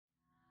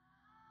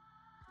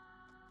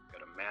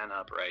man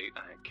up, right?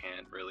 I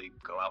can't really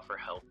go out for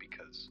help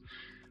because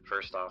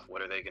first off,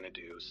 what are they going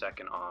to do?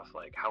 Second off,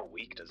 like, how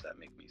weak does that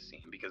make me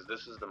seem? Because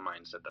this is the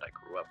mindset that I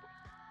grew up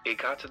with. It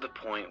got to the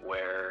point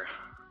where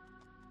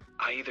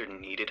I either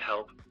needed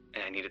help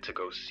and I needed to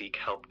go seek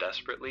help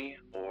desperately,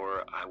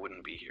 or I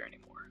wouldn't be here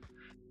anymore.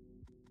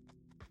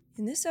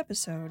 In this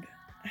episode,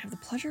 I have the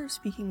pleasure of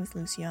speaking with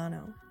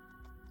Luciano.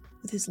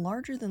 With his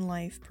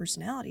larger-than-life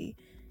personality,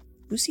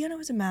 Luciano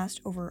has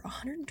amassed over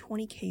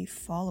 120,000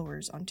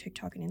 followers on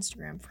TikTok and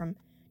Instagram from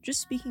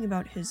just speaking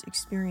about his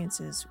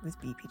experiences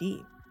with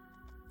BPD.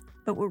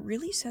 But what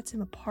really sets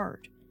him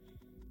apart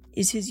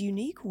is his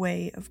unique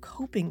way of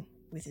coping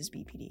with his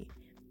BPD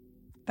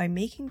by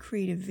making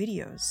creative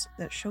videos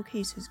that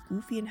showcase his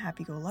goofy and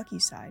happy-go-lucky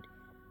side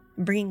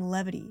and bringing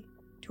levity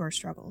to our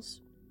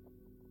struggles.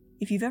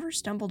 If you've ever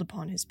stumbled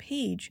upon his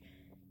page,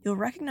 you'll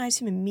recognize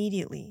him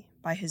immediately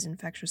by his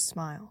infectious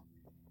smile.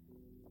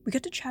 We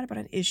got to chat about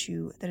an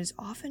issue that is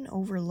often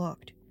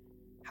overlooked: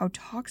 how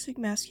toxic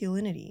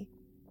masculinity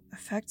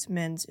affects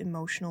men's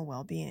emotional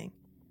well-being.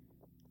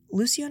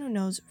 Luciano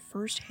knows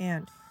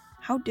firsthand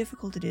how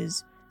difficult it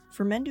is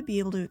for men to be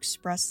able to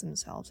express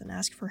themselves and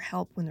ask for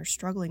help when they're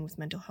struggling with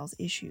mental health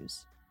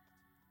issues.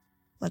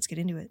 Let's get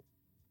into it.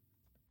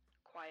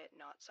 Quiet,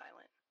 not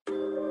silent.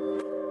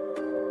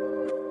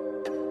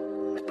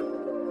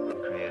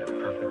 Create a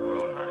perfect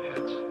world in our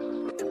heads.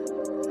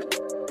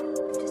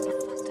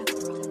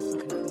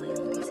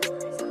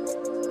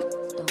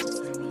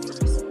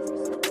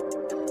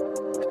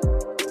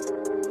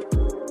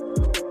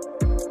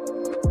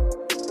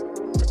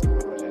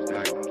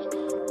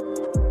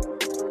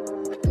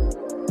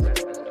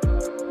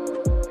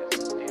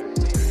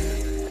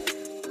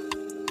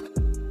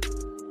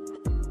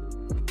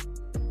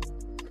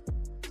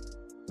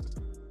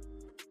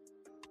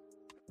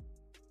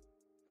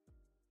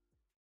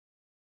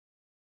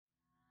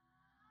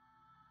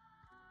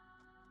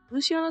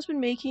 Luciano's been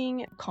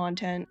making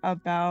content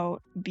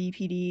about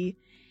BPD,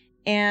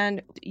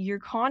 and your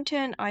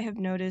content, I have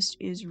noticed,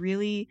 is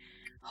really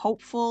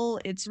hopeful.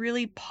 It's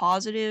really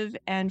positive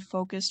and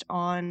focused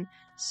on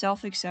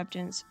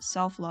self-acceptance,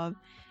 self-love.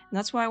 And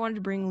that's why I wanted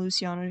to bring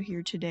Luciano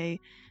here today,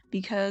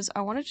 because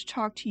I wanted to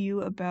talk to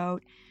you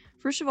about,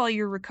 first of all,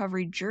 your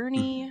recovery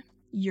journey,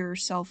 your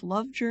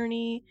self-love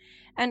journey,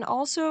 and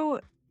also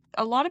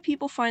a lot of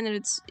people find that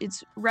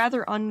it's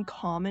rather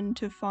uncommon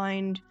to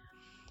find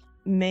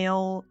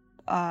male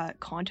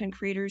content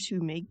creators who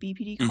make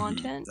BPD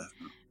content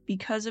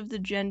because of the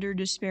gender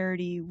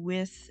disparity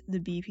with the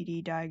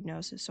BPD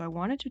diagnosis. So I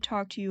wanted to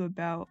talk to you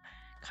about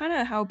kind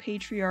of how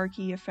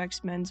patriarchy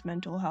affects men's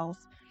mental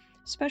health,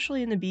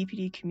 especially in the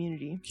BPD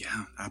community.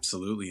 Yeah,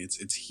 absolutely.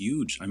 It's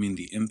huge. I mean,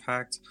 the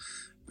impact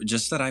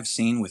just that I've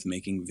seen with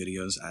making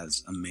videos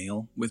as a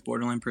male with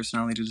borderline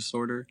personality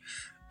disorder,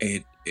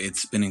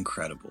 it's been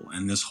incredible.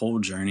 And this whole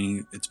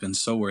journey, it's been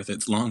so worth it.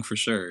 It's long for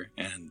sure,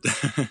 and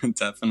it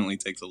definitely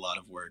takes a lot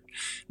of work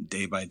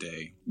day by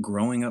day.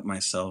 Growing up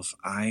myself,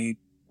 I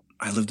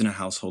lived in a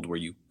household where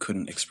you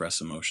couldn't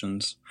express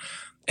emotions.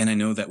 And I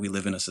know that we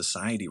live in a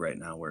society right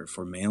now where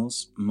for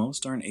males,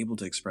 most aren't able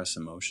to express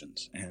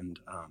emotions. And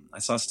I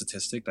saw a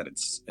statistic that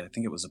I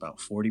think it was about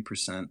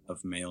 40%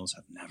 of males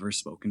have never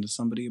spoken to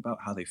somebody about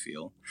how they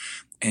feel.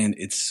 And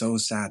it's so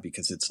sad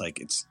because it's like,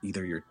 it's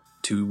either you're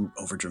too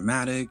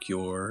overdramatic,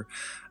 you're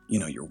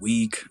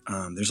weak.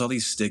 There's all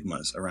these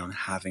stigmas around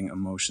having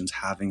emotions,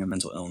 having a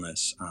mental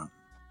illness.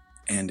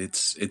 And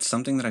it's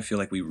something that I feel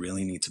like we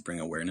really need to bring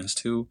awareness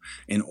to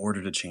in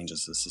order to change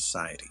as a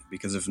society.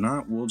 Because if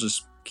not, we'll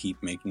just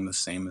keep making the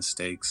same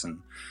mistakes and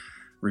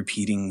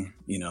repeating,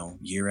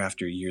 year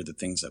after year, the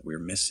things that we're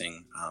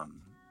missing.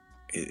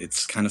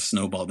 It's kind of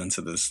snowballed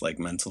into this like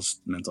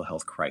mental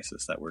health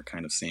crisis that we're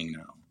kind of seeing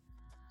now.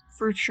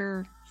 For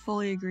sure.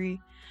 Fully agree.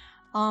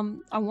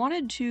 I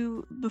wanted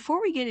to,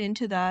 before we get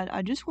into that,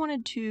 I just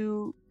wanted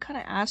to kind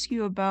of ask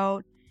you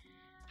about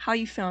how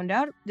you found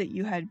out that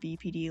you had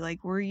BPD. Like,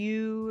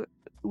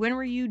 when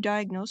were you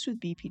diagnosed with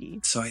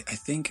BPD? So I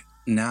think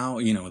now,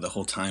 the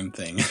whole time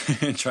thing,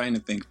 trying to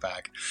think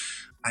back,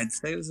 I'd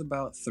say it was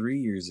about 3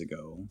 years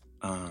ago.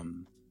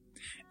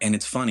 And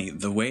it's funny,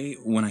 the way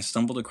when I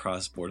stumbled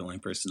across borderline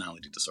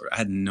personality disorder, I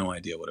had no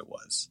idea what it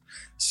was.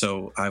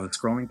 So I was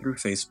scrolling through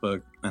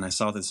Facebook and I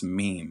saw this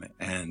meme,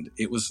 and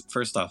it was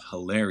first off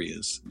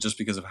hilarious just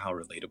because of how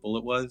relatable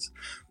it was.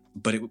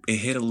 But it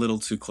hit a little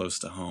too close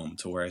to home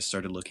to where I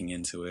started looking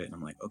into it. And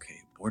I'm like,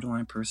 okay,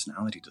 borderline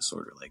personality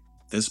disorder. Like,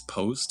 this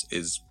post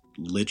is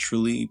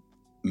literally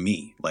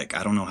me. Like,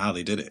 I don't know how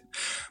they did it.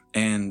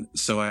 And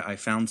so I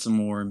found some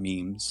more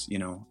memes,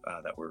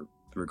 that were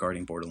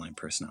regarding borderline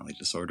personality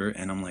disorder.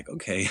 And I'm like,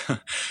 okay,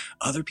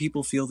 other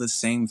people feel the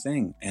same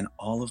thing. And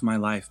all of my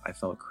life, I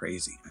felt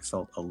crazy. I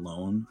felt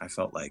alone. I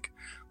felt like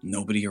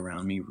nobody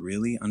around me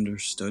really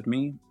understood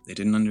me. They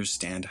didn't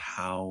understand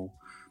how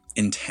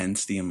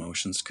intense the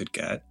emotions could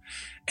get.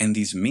 And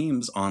these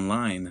memes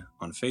online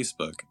on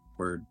Facebook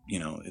were,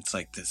 it's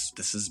like,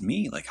 this is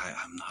me. Like,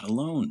 I'm not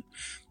alone.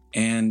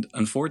 And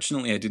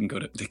unfortunately, I didn't go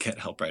to get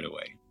help right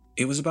away.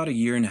 it was about a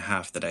year and a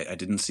half that I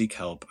didn't seek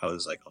help. I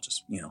was like, I'll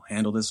just,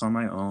 handle this on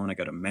my own. I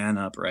got to man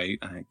up, right?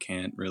 I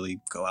can't really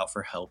go out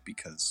for help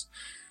because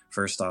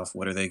first off,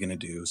 what are they going to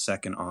do?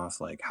 Second off,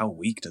 like, how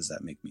weak does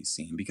that make me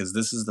seem? Because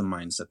this is the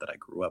mindset that I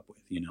grew up with.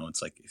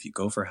 It's like, if you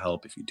go for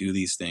help, if you do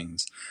these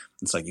things,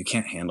 it's like, you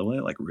can't handle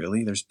it. Like,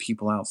 really? There's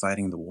people out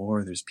fighting the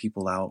war. There's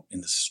people out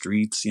in the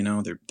streets,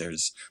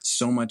 there's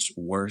so much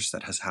worse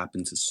that has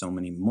happened to so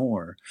many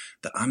more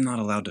that I'm not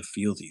allowed to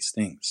feel these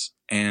things.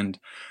 And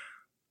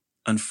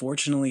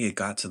unfortunately, it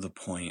got to the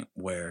point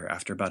where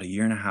after about a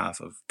year and a half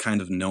of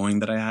kind of knowing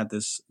that I had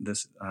this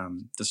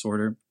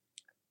disorder,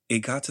 it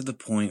got to the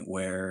point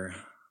where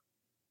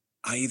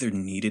I either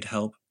needed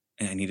help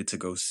and I needed to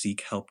go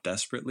seek help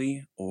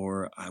desperately,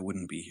 or I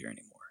wouldn't be here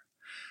anymore.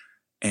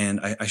 And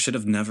I should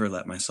have never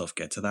let myself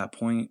get to that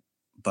point,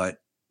 but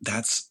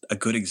that's a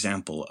good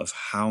example of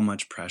how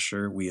much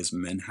pressure we as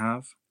men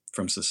have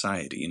from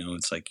society.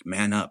 It's like,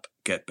 man up,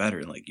 get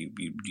better. Like you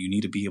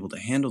need to be able to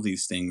handle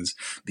these things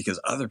because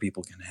other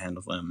people can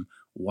handle them.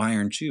 Why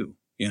aren't you?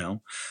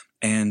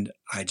 And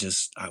I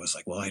was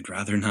like, well, I'd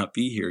rather not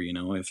be here.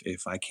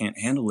 If I can't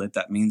handle it,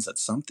 that means that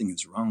something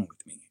is wrong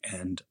with me.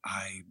 And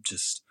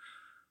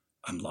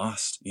I'm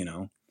lost,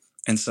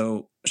 And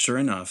so sure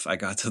enough, I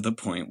got to the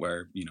point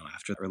where,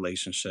 after the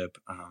relationship,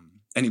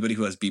 anybody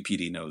who has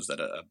BPD knows that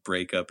a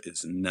breakup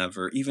is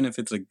never, even if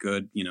it's a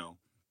good,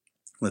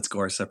 let's go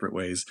our separate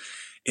ways,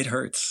 it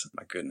hurts.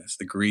 My goodness,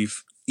 the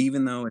grief,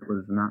 even though it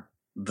was not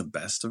the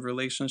best of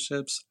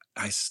relationships,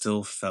 I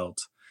still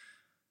felt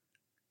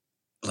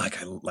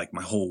like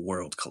my whole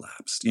world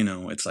collapsed.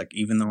 It's like,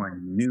 even though I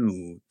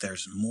knew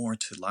there's more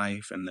to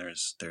life and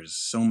there's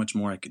so much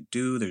more I could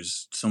do,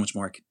 there's so much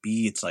more I could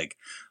be, it's like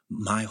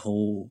my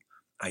whole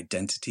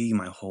identity,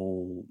 my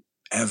whole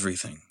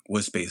everything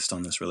was based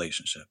on this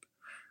relationship.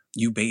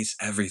 You base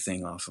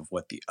everything off of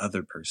what the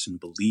other person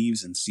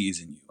believes and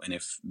sees in you. And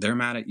if they're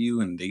mad at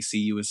you and they see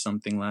you as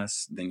something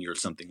less, then you're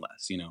something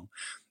less,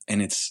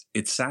 And it's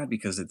sad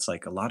because it's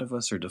like a lot of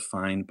us are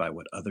defined by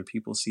what other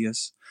people see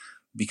us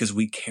because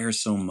we care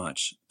so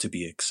much to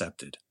be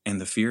accepted. And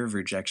the fear of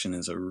rejection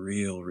is a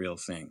real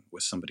thing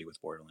with somebody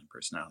with borderline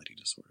personality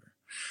disorder.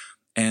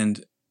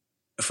 And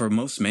for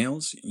most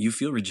males, you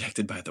feel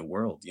rejected by the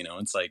world.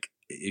 It's like,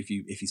 if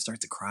you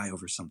start to cry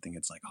over something,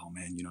 it's like, oh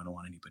man, I don't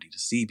want anybody to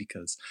see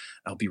because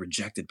I'll be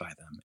rejected by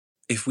them.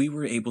 If we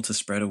were able to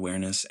spread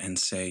awareness and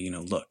say,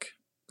 look,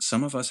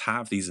 some of us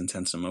have these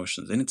intense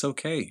emotions and it's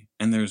okay.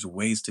 And there's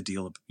ways to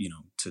deal,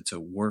 to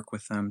work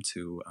with them,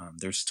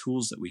 there's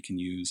tools that we can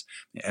use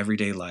in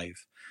everyday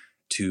life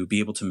to be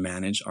able to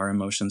manage our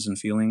emotions and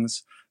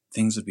feelings,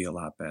 things would be a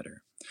lot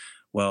better.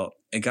 Well,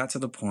 it got to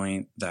the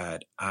point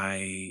that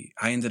I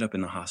ended up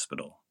in the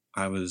hospital.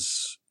 I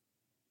was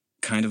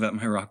kind of at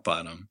my rock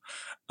bottom,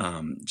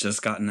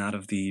 just gotten out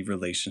of the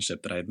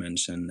relationship that I had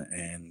mentioned,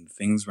 and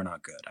things were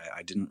not good.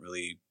 I didn't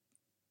really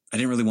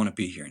want to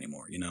be here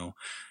anymore.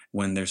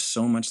 When there's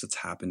so much that's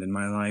happened in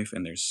my life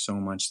and there's so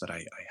much that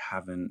I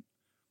haven't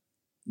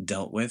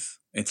dealt with,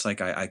 it's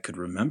like I could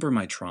remember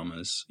my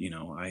traumas.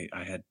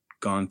 I had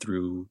gone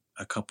through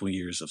a couple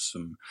years of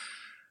some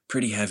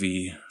pretty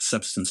heavy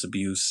substance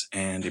abuse,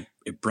 and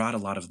it brought a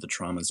lot of the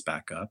traumas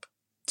back up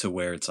to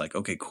where it's like,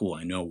 okay, cool.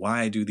 I know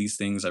why I do these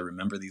things. I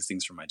remember these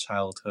things from my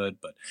childhood,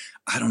 but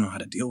I don't know how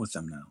to deal with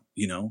them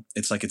now.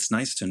 It's like, it's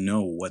nice to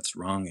know what's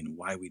wrong and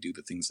why we do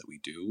the things that we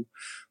do.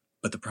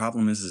 But the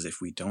problem is if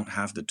we don't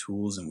have the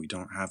tools and we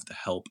don't have the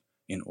help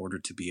in order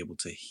to be able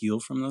to heal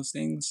from those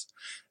things,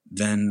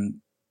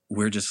 then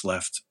we're just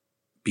left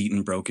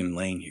beaten, broken,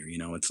 laying here.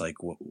 It's like,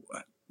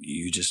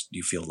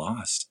 you feel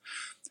lost.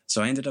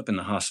 So I ended up in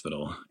the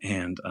hospital,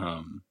 and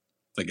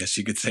I guess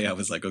you could say I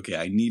was like, okay,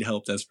 I need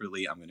help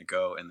desperately. I'm going to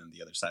go. And then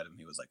the other side of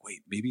me was like, wait,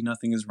 maybe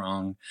nothing is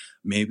wrong.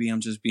 Maybe I'm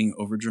just being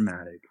over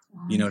dramatic.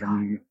 Oh You know my what I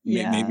mean?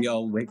 Yeah. Maybe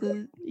I'll wake up.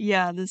 The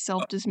Yes,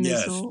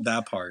 self-dismissal.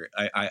 that part.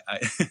 I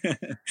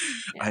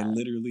Yeah.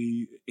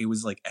 literally, it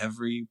was like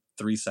every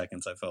 3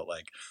 seconds I felt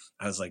like,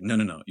 I was like,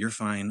 no, you're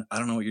fine. I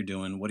don't know what you're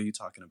doing. What are you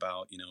talking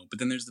about? But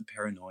then there's the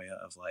paranoia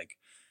of like,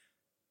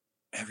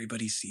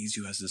 everybody sees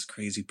you as this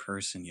crazy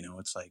person.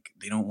 It's like,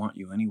 they don't want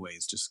you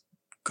anyways. Just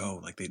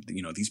go. Like,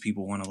 these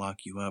people want to lock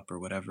you up or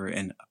whatever.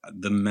 And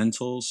the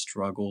mental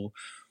struggle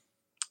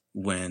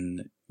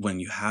when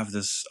you have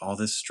all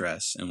this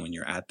stress, and when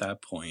you're at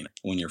that point,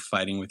 when you're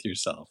fighting with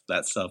yourself,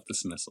 that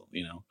self-dismissal,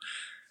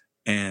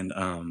 and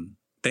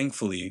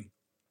thankfully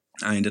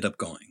I ended up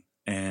going.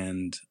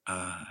 And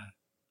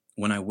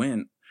when I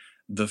went,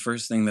 the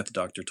first thing that the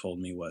doctor told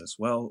me was,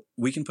 well,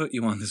 we can put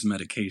you on this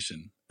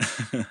medication.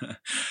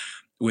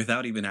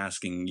 Without even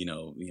asking,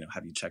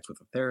 have you checked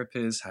with a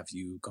therapist? Have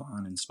you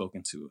gone and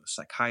spoken to a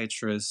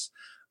psychiatrist?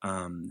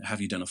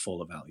 Have you done a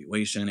full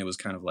evaluation? It was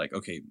kind of like,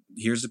 okay,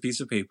 here's a piece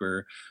of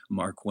paper,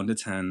 mark 1 to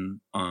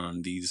 10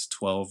 on these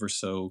 12 or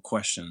so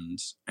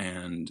questions.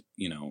 And,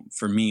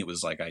 for me, it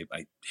was like, I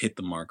hit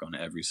the mark on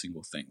every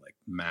single thing, like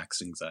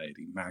max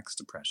anxiety, max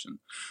depression.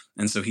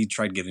 And so he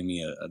tried giving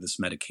me this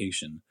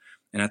medication.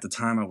 And at the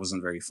time I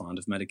wasn't very fond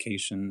of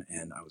medication,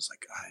 and I was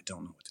like, I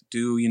don't know what to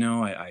do.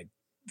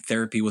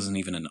 therapy wasn't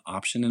even an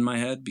option in my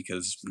head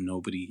because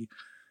nobody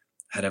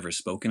had ever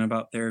spoken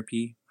about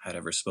therapy, had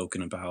ever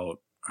spoken about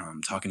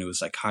talking to a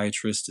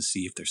psychiatrist to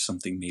see if there's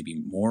something maybe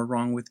more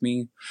wrong with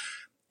me.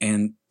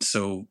 And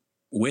so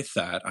with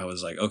that, I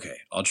was like, okay,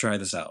 I'll try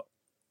this out.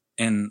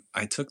 And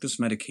I took this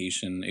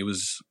medication. It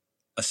was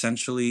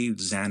essentially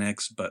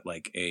Xanax, but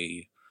like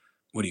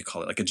what do you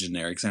call it? Like a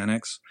generic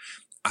Xanax.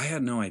 I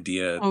had no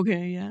idea.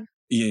 Okay, yeah.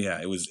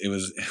 Yeah, it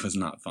was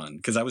not fun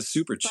because I was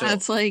super chill.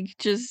 That's like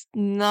just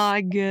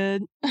not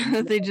good.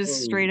 They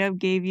just No. straight up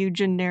gave you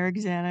generic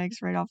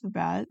Xanax right off the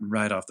bat.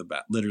 Right off the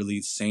bat,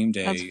 literally same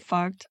day. That's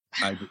fucked.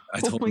 I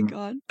Oh told my him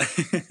god.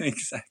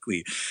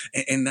 exactly,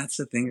 and that's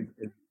the thing.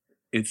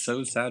 It's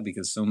so sad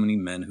because so many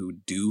men who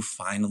do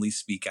finally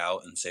speak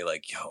out and say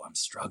like, "Yo, I'm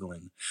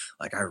struggling.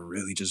 Like, I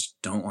really just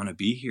don't want to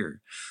be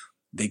here."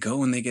 They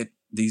go and they get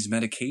these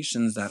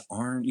medications that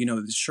aren't,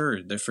 sure,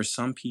 for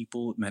some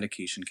people,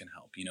 medication can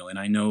help, and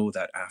I know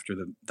that after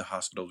the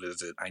hospital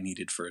visit, I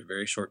needed for a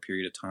very short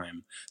period of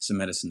time some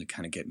medicine to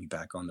kind of get me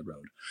back on the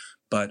road.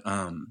 But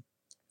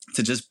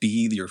to just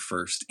be your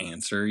first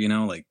answer,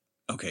 like,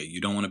 okay,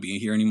 you don't want to be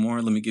here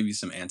anymore. Let me give you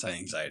some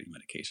anti-anxiety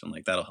medication.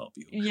 Like, that'll help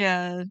you.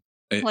 Yeah.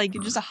 Like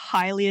just a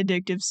highly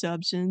addictive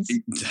substance.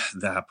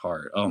 That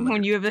part. Oh my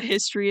When God. you have a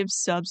history of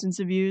substance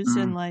abuse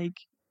and like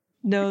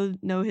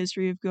no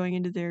history of going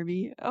into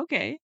therapy.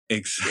 Okay.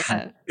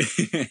 Exactly.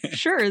 Yeah.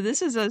 Sure,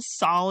 this is a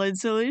solid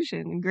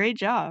solution. Great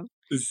job.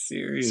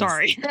 Serious.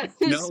 Sorry.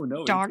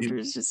 No.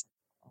 Doctors just,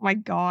 oh my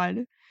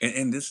God.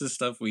 And this is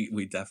stuff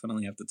we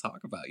definitely have to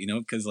talk about,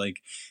 because like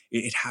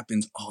it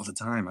happens all the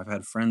time. I've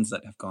had friends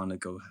that have gone to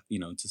go,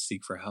 to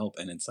seek for help,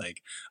 and it's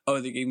like,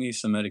 oh, they gave me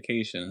some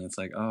medication, and it's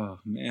like, oh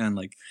man,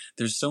 like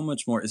there's so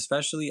much more,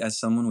 especially as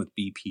someone with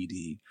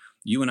BPD.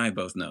 You and I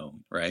both know,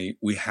 right?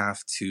 We have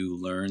to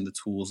learn the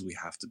tools. We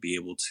have to be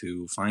able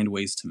to find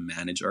ways to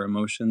manage our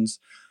emotions,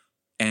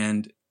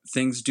 and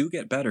things do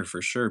get better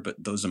for sure. But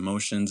those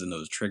emotions and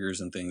those triggers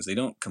and things, they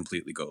don't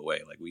completely go away.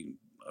 Like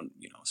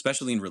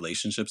especially in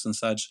relationships and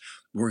such,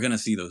 we're going to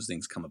see those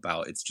things come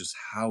about. It's just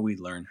how we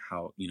learn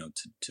how,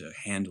 to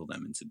handle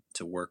them and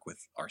to work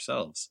with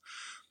ourselves.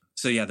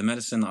 So yeah, the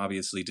medicine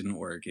obviously didn't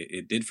work.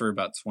 It did for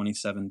about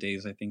 27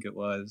 days, I think it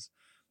was.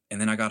 And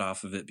then I got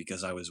off of it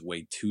because I was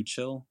way too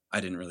chill.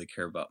 I didn't really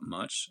care about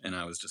much. And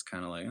I was just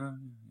kind of like, I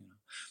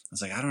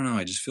was like, I don't know.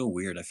 I just feel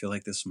weird. I feel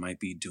like this might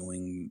be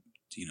doing,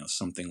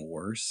 something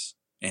worse.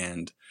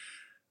 And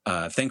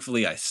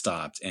thankfully I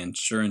stopped, and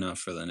sure enough,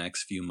 for the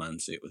next few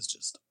months, it was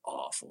just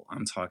awful.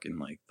 I'm talking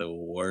like the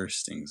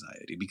worst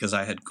anxiety because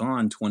I had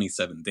gone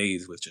 27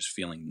 days with just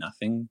feeling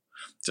nothing,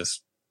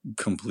 just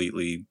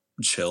completely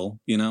chill,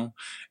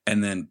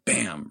 and then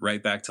bam,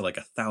 right back to like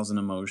 1,000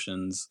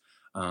 emotions.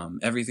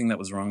 Everything that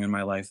was wrong in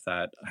my life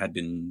that had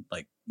been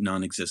like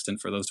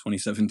non-existent for those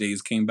 27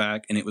 days came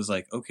back, and it was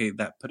like, okay,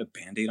 that put a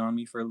band-aid on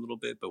me for a little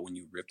bit, but when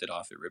you ripped it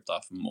off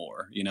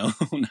more,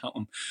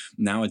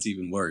 now it's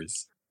even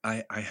worse.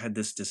 I had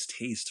this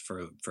distaste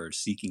for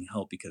seeking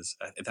help because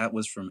that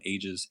was from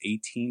ages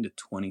 18 to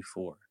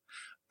 24.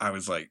 I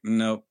was like,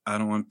 nope, I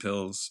don't want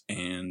pills.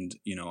 And,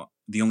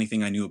 the only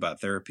thing I knew about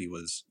therapy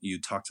was you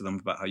talk to them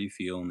about how you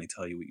feel and they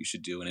tell you what you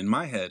should do. And in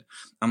my head,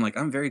 I'm like,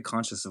 I'm very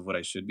conscious of what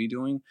I should be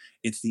doing.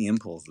 It's the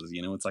impulses,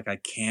 it's like I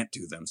can't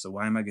do them. So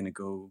why am I going to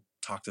go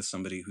talk to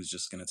somebody who's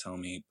just going to tell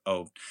me,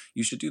 oh,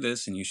 you should do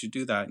this and you should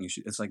do that. And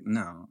it's like,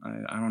 no,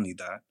 I don't need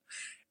that.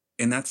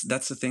 And that's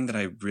the thing that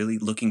I really,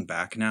 looking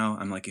back now,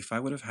 I'm like, if I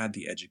would have had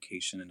the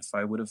education and if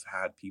I would have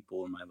had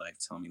people in my life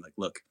tell me like,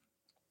 look,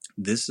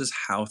 this is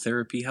how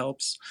therapy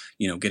helps,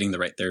 getting the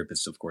right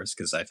therapist, of course,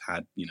 because I've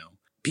had,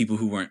 people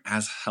who weren't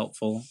as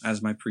helpful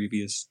as my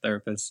previous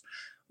therapist.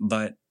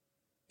 But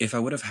if I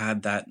would have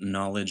had that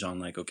knowledge on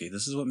like, okay,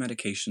 this is what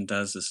medication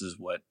does. This is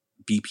what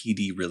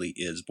BPD really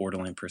is,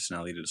 borderline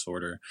personality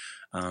disorder.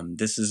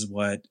 This is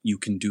what you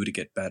can do to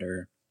get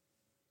better.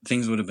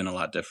 Things would have been a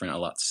lot different, a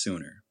lot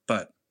sooner.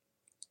 But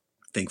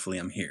thankfully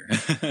I'm here.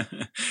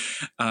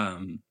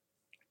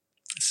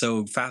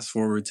 So fast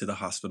forward to the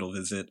hospital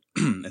visit.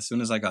 As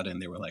soon as I got in,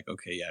 they were like,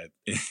 okay,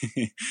 yeah,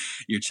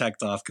 you're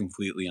checked off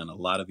completely on a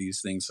lot of these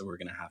things. So we're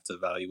going to have to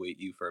evaluate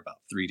you for about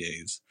 3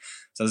 days.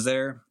 So I was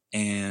there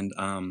and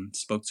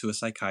spoke to a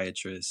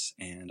psychiatrist,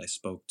 and I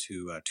spoke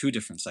to 2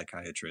 different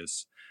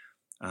psychiatrists.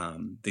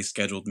 They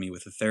scheduled me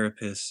with a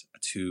therapist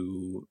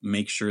to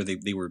make sure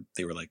they were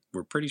like,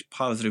 we're pretty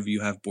positive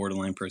you have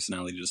borderline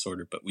personality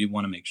disorder, but we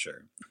want to make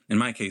sure. In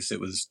my case,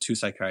 it was 2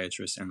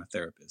 psychiatrists and a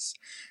therapist.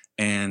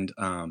 And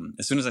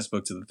as soon as I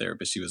spoke to the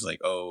therapist, she was like,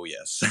 "Oh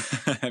yes,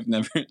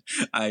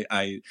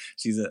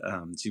 she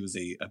was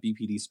a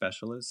BPD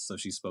specialist, so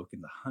she's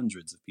spoken to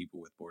hundreds of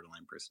people with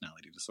borderline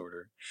personality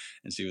disorder,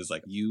 and she was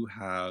like, you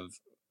have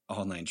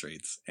all 9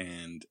 traits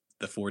and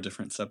the 4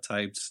 different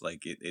subtypes.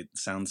 Like it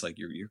sounds like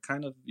you're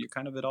kind of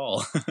it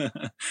all."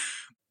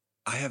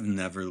 I have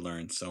never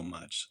learned so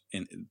much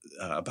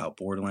about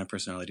borderline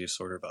personality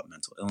disorder, about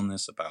mental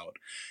illness, about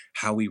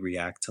how we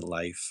react to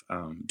life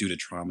due to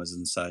traumas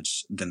and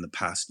such than the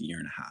past year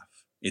and a half.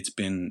 It's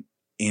been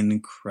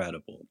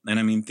incredible. And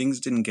I mean, things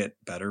didn't get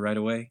better right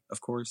away,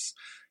 of course.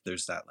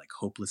 There's that like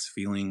hopeless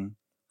feeling.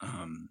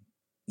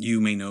 You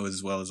may know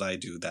as well as I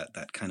do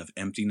that kind of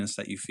emptiness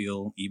that you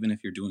feel, even if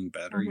you're doing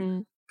better, you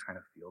Mm-hmm. kind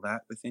of feel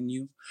that within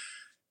you.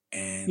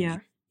 And Yeah.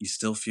 you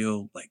still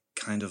feel like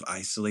kind of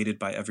isolated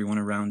by everyone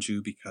around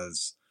you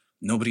because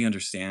nobody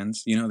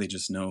understands. You know, they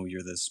just know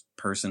you're this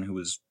person who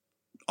is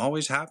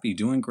always happy,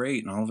 doing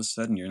great. And all of a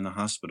sudden you're in the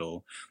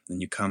hospital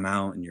and you come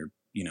out and you're,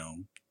 you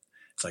know,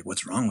 it's like,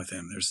 what's wrong with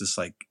him? There's this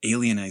like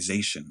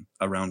alienization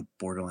around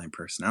borderline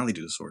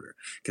personality disorder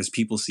because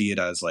people see it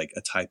as like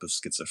a type of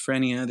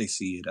schizophrenia. They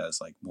see it as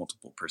like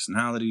multiple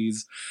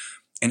personalities.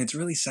 And it's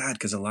really sad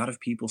because a lot of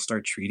people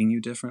start treating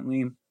you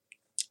differently.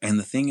 And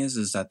the thing is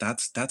that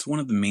that's one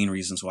of the main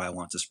reasons why I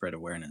want to spread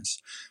awareness,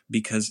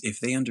 because if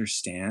they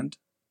understand,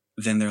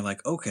 then they're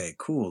like, okay,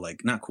 cool.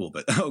 Like not cool,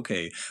 but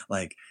okay.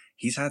 Like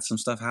he's had some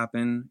stuff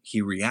happen.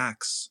 He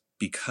reacts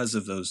because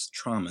of those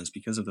traumas,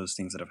 because of those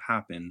things that have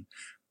happened.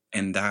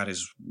 And that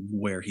is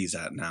where he's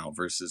at now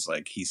versus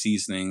like he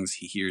sees things,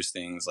 he hears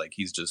things, like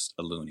he's just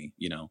a loony,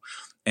 you know?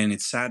 And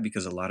it's sad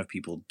because a lot of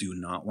people do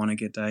not want to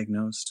get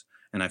diagnosed.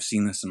 And I've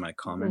seen this in my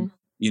comment, Mm-hmm.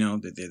 you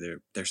know,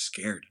 they're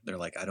scared. They're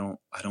like, I don't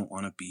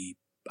want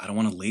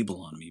a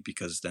label on me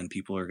because then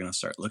people are going to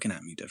start looking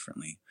at me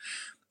differently.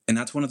 And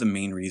that's one of the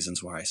main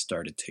reasons why I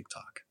started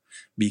TikTok,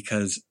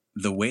 because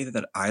the way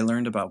that I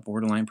learned about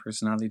borderline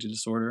personality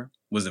disorder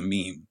was a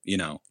meme. You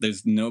know,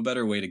 there's no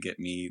better way to get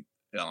me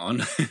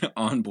on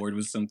on board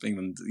with something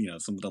than, you know,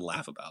 something to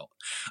laugh about.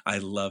 I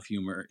love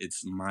humor.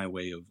 It's my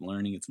way of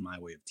learning. It's my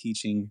way of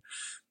teaching.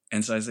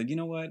 And so I said, you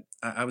know what?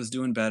 I was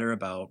doing better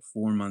about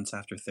 4 months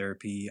after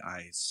therapy.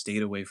 I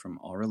stayed away from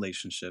all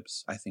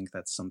relationships. I think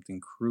that's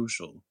something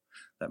crucial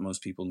that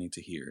most people need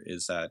to hear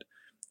is that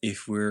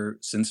if we're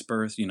since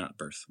birth, not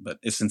birth, but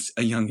since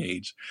a young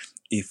age,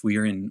 if we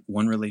are in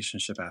one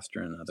relationship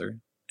after another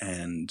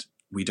and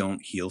we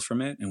don't heal from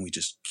it and we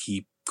just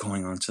keep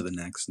going on to the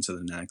next and to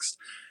the next,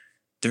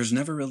 there's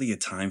never really a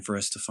time for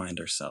us to find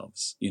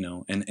ourselves, you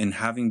know, and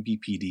having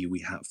BPD,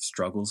 we have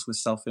struggles with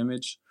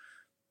self-image.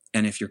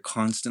 And if you're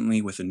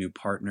constantly with a new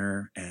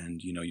partner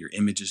and, you know, your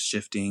image is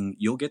shifting,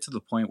 you'll get to the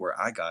point where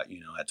I got, you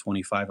know, at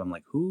 25, I'm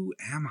like, who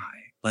am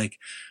I? Like,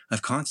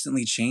 I've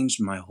constantly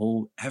changed my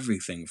whole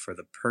everything for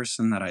the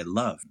person that I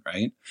love,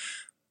 right?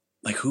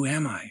 Like, who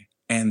am I?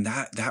 And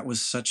that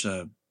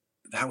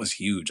was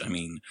huge. I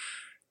mean,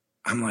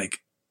 I'm like,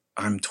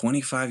 I'm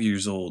 25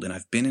 years old and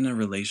I've been in a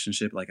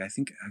relationship. Like, I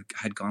think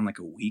I had gone like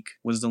a week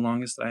was the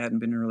longest that I hadn't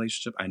been in a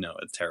relationship. I know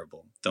it's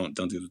terrible. Don't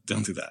do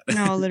that.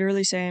 No,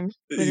 literally same.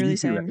 Literally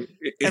same. Right.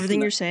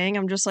 Everything you're saying,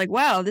 I'm just like,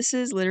 wow, this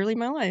is literally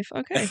my life.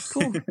 Okay,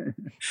 cool.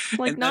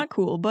 Like And that not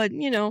cool, but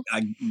you know.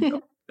 I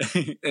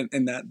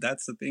and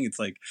that's the thing. It's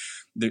like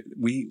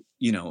we,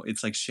 you know,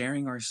 it's like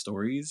sharing our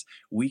stories.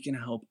 We can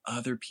help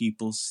other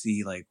people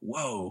see like,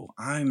 whoa,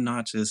 I'm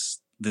not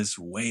just this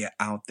way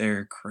out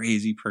there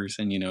crazy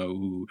person, you know,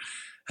 who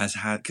has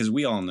had, because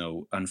we all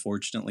know,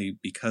 unfortunately,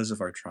 because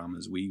of our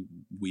traumas, we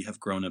have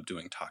grown up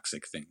doing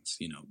toxic things.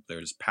 You know,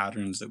 there's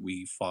patterns that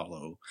we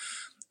follow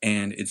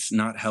and it's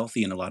not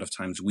healthy, and a lot of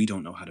times we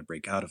don't know how to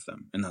break out of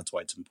them, and that's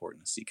why it's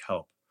important to seek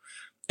help.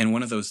 And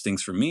one of those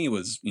things for me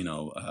was, you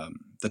know,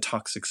 the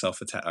toxic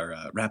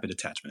rapid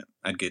attachment.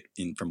 I'd get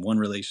in from one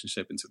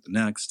relationship into the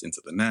next,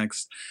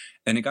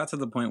 and it got to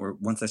the point where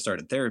once I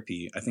started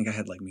therapy, I think I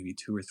had like maybe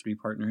 2 or 3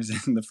 partners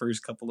in the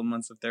first couple of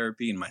months of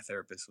therapy, and my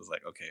therapist was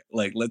like, okay,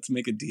 like let's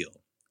make a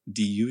deal.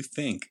 Do you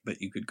think that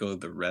you could go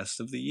the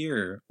rest of the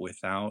year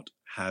without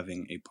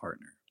having a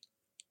partner?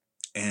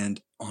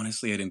 And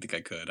honestly, I didn't think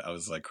I could. I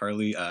was like,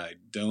 Carly, I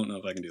don't know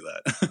if I can do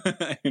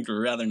that. I'd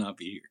rather not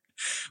be here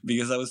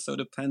because I was so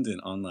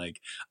dependent on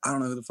like, I don't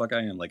know who the fuck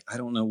I am. Like, I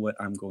don't know what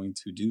I'm going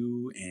to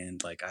do.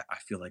 And like, I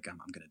feel like I'm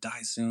going to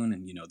die soon.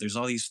 And, you know, there's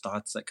all these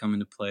thoughts that come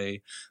into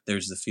play.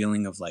 There's the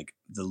feeling of like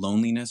the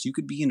loneliness. You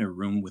could be in a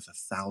room with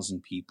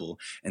 1,000 people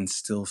and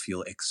still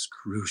feel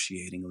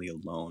excruciatingly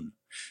alone.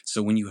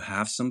 So when you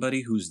have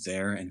somebody who's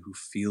there and who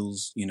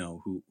feels, you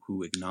know,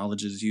 who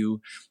acknowledges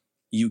you,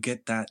 you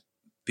get that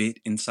bit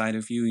inside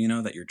of you, you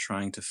know, that you're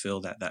trying to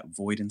fill, that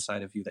void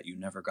inside of you that you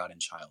never got in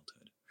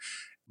childhood.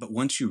 But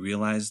once you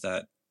realize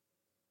that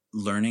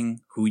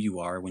learning who you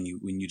are, when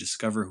you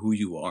discover who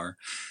you are,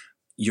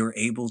 you're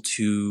able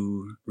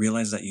to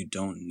realize that you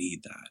don't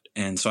need that.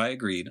 And so I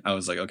agreed. I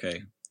was like,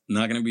 okay, I'm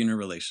not going to be in a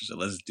relationship.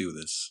 Let's do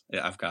this.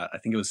 I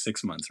think it was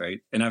 6 months,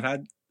 right? And I've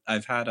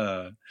had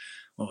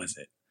what was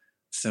it?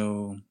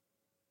 So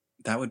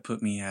that would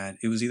put me at,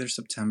 it was either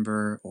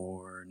September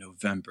or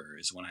November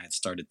is when I had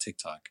started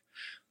TikTok.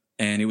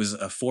 And it was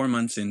 4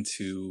 months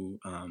into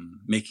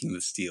making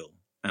this deal.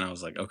 And I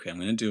was like, okay, I'm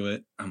going to do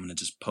it. I'm going to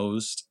just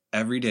post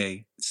every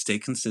day, stay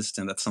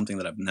consistent. That's something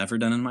that I've never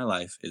done in my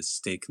life, is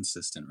stay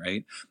consistent,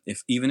 right?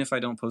 Even if I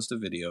don't post a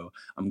video,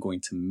 I'm going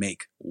to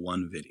make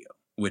one video,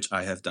 which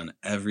I have done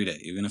every day.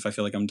 Even if I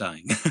feel like I'm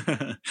dying,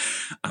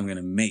 I'm going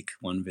to make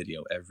one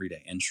video every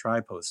day and try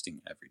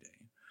posting every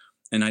day.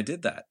 And I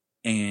did that.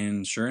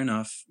 And sure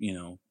enough,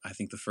 I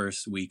think the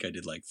first week I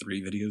did like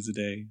 3 videos a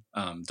day.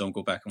 Don't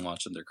go back and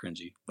watch them; they're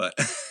cringy. But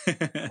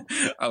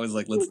I was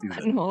like, let's do I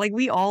this. don't know, like,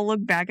 we all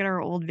look back at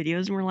our old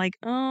videos and we're like,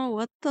 "Oh,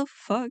 what the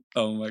fuck?"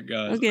 Oh my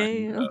gosh, I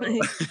Okay,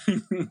 like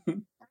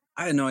know.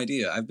 I had no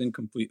idea. I've been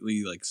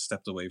completely like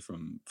stepped away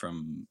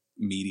from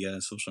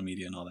media, social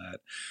media, and all that.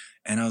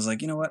 And I was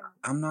like, you know what?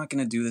 I'm not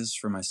going to do this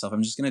for myself.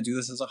 I'm just going to do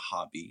this as a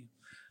hobby.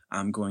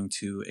 I'm going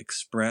to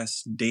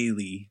express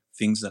daily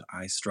things that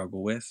I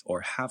struggle with or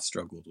have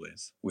struggled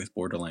with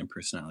borderline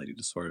personality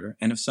disorder.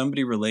 And if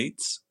somebody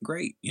relates,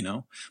 great,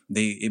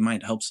 it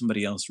might help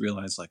somebody else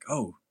realize like,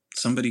 oh,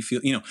 somebody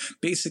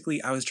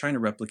basically I was trying to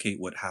replicate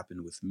what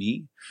happened with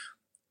me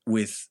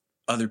with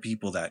other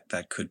people that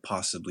could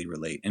possibly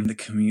relate, and the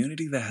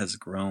community that has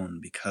grown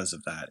because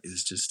of that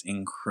is just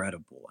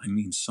incredible. I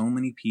mean, so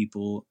many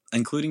people,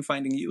 including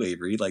finding you,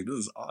 Avery, like this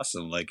is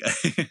awesome. Like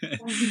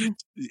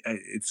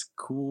it's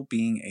cool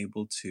being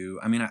able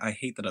to, I mean, I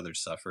hate that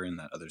others suffer and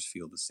that others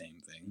feel the same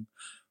thing,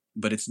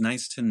 but it's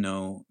nice to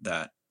know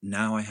that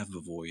now I have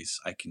a voice.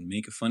 I can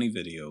make a funny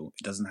video.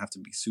 It doesn't have to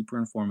be super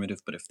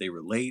informative, but if they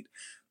relate,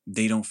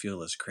 they don't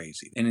feel as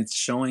crazy. And it's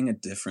showing a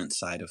different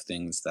side of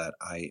things that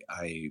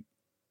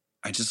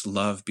I just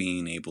love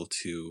being able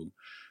to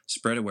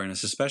spread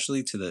awareness,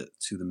 especially to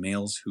the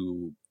males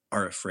who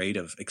are afraid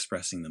of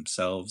expressing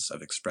themselves,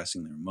 of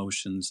expressing their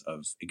emotions,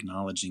 of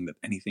acknowledging that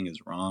anything is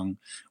wrong.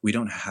 We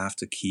don't have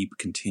to keep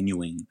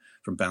continuing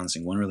from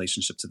bouncing one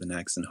relationship to the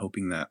next and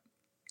hoping that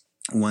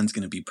one's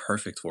going to be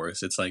perfect for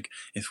us. It's like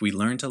if we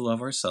learn to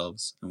love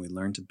ourselves and we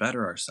learn to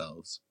better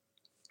ourselves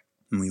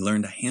and we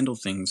learn to handle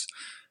things,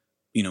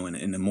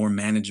 in a more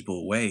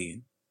manageable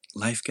way,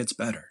 life gets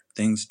better.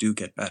 Things do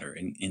get better.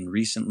 And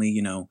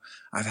recently,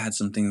 I've had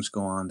some things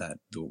go on that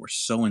were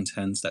so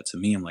intense that to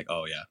me, I'm like,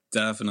 oh yeah,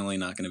 definitely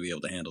not going to be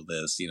able to handle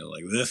this.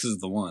 Like this is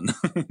the one.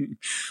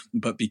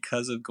 But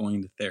because of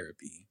going to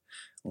therapy,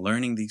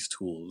 learning these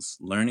tools,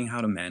 learning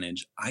how to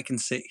manage, I can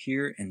sit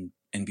here and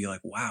be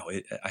like, wow,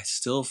 I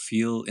still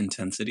feel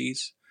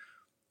intensities,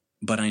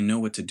 but I know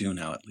what to do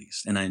now at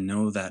least. And I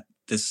know that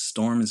this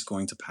storm is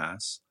going to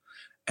pass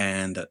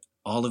and that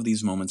all of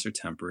these moments are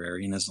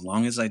temporary. And as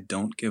long as I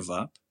don't give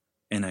up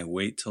and I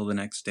wait till the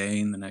next day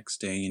and the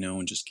next day,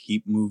 and just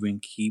keep moving,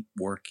 keep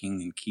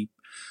working and keep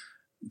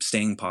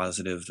staying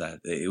positive, that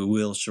it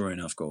will sure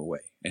enough go away.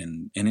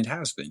 And it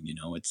has been,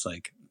 it's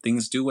like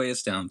things do weigh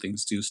us down.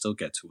 Things do still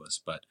get to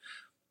us, but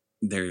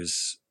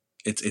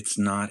it's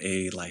not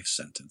a life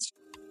sentence.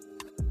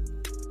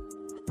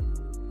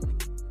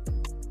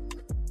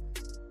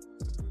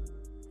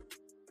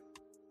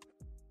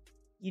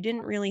 you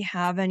didn't really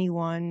have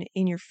anyone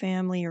in your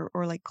family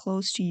or like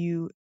close to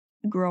you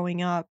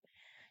growing up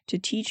to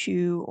teach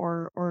you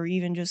or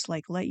even just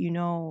like let you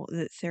know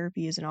that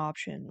therapy is an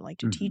option, like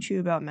to Mm-hmm. teach you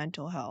about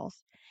mental health.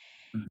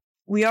 Mm-hmm.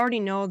 We already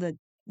know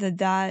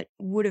that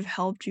would have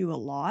helped you a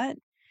lot,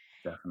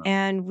 Definitely.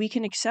 and we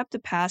can accept the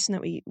past and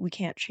that we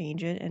can't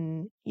change it,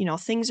 and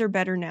things are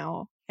better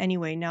now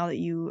anyway, now that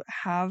you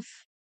have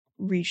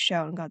reached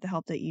out and got the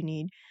help that you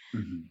need.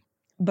 Mm-hmm.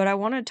 But I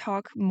want to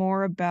talk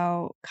more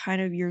about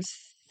kind of your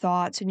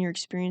thoughts and your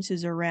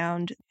experiences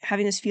around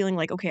having this feeling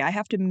like, okay, I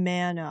have to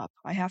man up.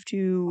 I have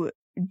to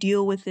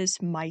deal with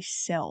this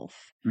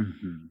myself.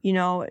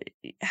 Mm-hmm.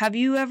 Have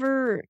you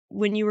ever,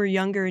 when you were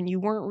younger and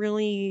you weren't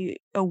really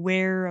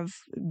aware of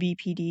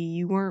BPD,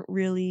 you weren't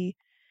really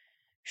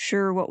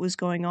sure what was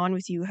going on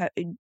with you,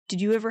 did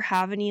you ever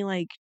have any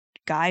like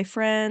guy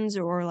friends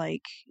or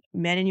like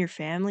men in your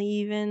family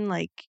even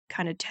like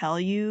kind of tell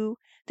you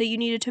that you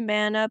needed to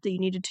man up, that you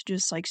needed to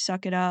just like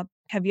suck it up?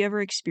 Have you ever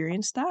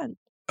experienced that?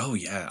 Oh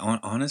yeah.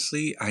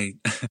 Honestly,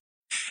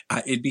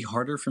 it'd be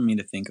harder for me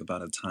to think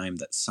about a time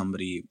that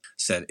somebody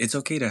said, it's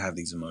okay to have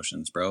these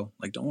emotions, bro.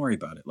 Like, don't worry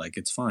about it. Like,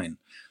 it's fine.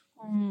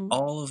 Mm.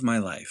 All of my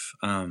life.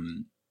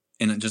 And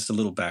just a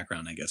little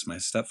background, I guess. My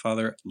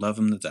stepfather, love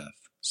him to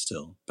death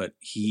still, but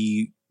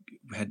he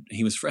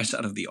was fresh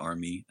out of the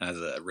army as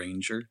a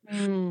ranger,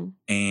 Mm.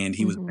 and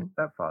he was my Mm-hmm.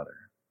 stepfather.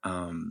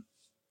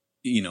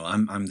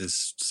 I'm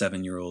this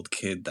 7-year-old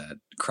kid that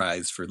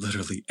cries for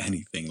literally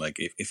anything. Like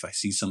if I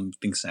see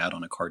something sad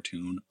on a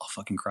cartoon, I'll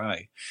fucking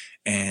cry.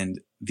 And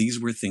these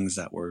were things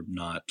that were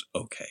not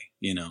okay.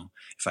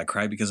 If I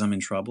cry because I'm in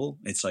trouble,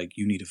 it's like,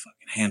 you need to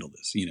fucking handle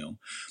this,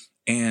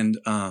 And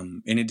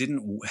it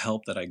didn't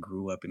help that I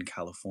grew up in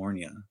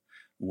California,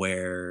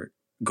 where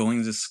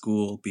going to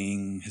school,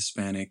 being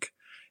Hispanic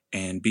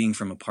and being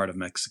from a part of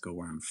Mexico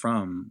where I'm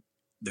from,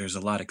 there's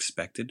a lot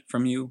expected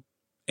from you.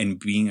 And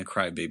being a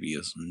crybaby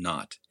is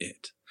not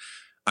it.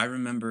 I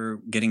remember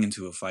getting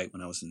into a fight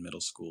when I was in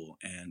middle school,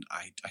 and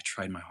I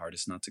tried my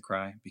hardest not to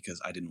cry because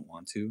I didn't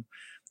want to.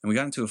 And we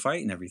got into a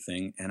fight and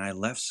everything, and I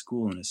left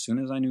school, and as soon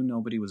as I knew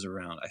nobody was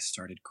around, I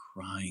started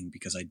crying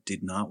because I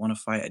did not want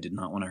to fight. I did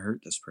not want to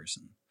hurt this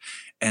person.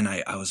 And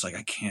I was like,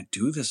 I can't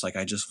do this. Like,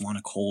 I just want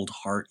a cold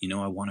heart.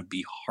 I want to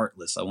be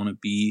heartless. I want to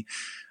be,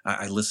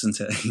 I listened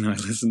to, I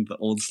listened to the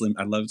old Slim,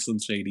 I love Slim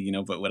Shady,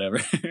 but whatever.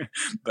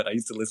 But I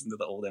used to listen to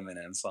the old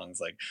Eminem songs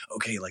like,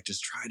 okay, like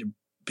just try to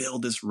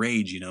build this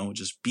rage,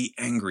 just be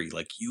angry,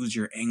 like use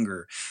your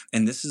anger.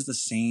 And this is the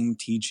same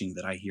teaching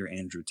that I hear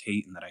Andrew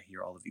Tate and that I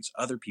hear all of these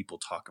other people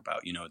talk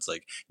about. It's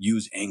like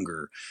use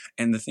anger.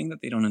 And the thing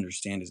that they don't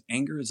understand is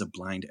anger is a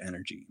blind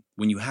energy.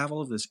 When you have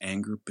all of this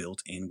anger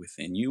built in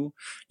within you,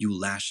 you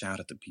lash out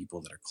at the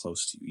people that are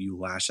close to you. You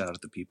lash out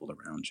at the people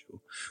around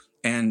you.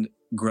 And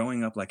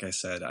growing up, like I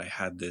said, I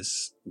had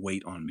this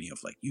weight on me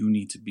of like, you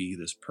need to be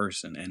this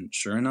person. And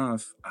sure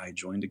enough, I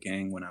joined a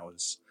gang when I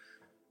was,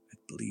 I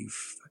believe,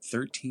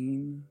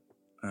 13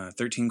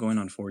 going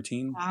on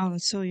 14. Wow,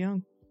 that's so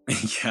young.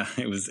 Yeah,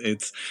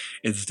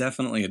 it's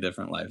definitely a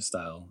different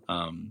lifestyle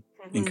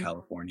in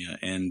California.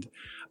 And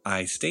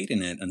I stayed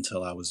in it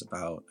until I was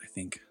about, I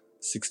think,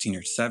 16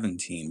 or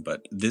 17.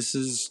 But this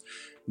is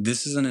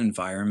an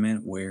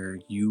environment where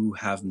you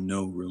have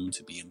no room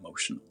to be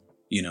emotional.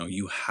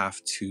 You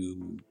have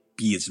to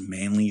be as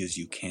manly as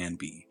you can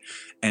be.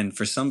 And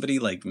for somebody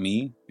like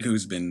me,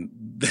 who's been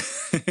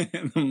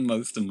the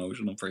most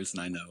emotional person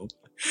I know,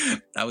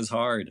 that was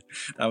hard.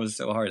 That was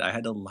so hard. I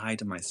had to lie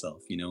to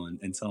myself,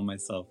 and tell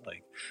myself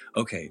like,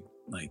 okay,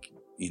 like,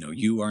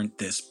 you aren't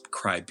this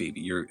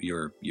crybaby.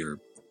 You're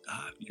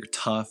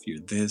tough. You're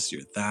this,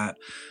 you're that.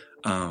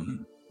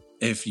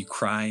 If you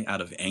cry out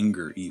of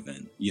anger,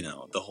 even,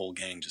 the whole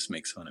gang just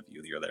makes fun of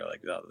you. You're there like,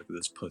 oh, look at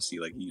this pussy,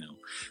 like,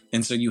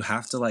 and so you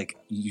have to like,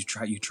 you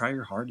try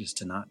your hardest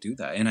to not do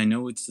that. And I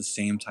know it's the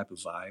same type of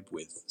vibe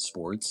with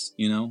sports,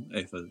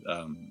 if,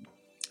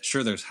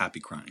 sure, there's happy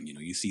crying,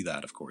 you see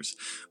that, of course.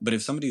 But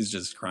if somebody's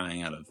just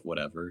crying out of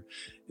whatever,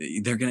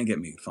 they're going to get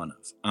made fun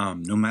of.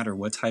 No matter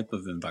what type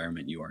of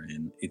environment you are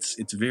in,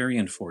 it's very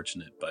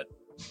unfortunate, but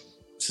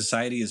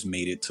society has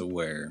made it to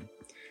where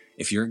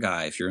if you're a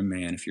guy, if you're a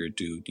man, if you're a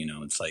dude,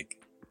 it's like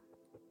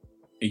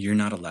you're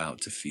not allowed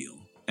to feel.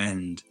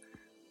 And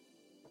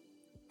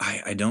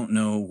I don't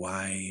know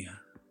why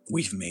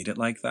we've made it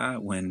like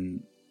that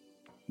when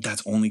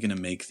that's only going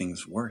to make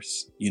things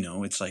worse.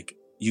 It's like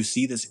you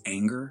see this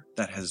anger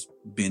that has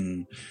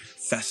been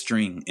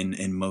festering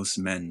in most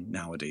men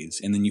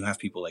nowadays. And then you have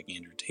people like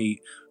Andrew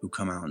Tate who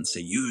come out and say,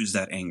 use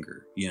that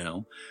anger,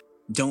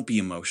 don't be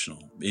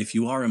emotional. If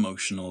you are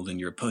emotional, then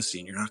you're a pussy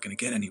and you're not going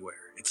to get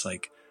anywhere. It's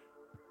like,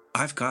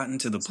 I've gotten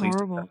to the place.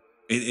 Horrible.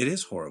 It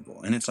is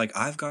horrible. And it's like,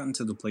 I've gotten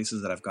to the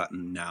places that I've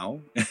gotten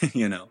now,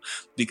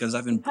 because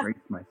I've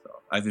embraced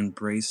myself. I've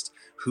embraced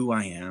who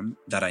I am,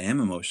 that I am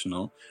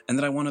emotional, and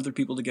that I want other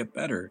people to get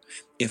better.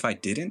 If I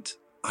didn't,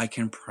 I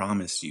can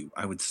promise you,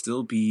 I would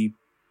still be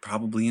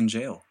probably in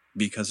jail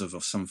because of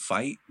some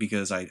fight,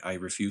 because I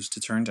refuse to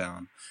turn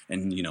down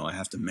and, I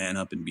have to man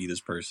up and be this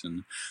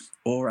person,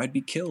 or I'd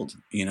be killed.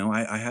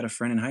 I had a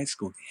friend in high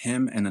school,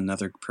 him and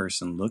another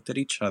person looked at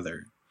each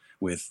other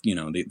with,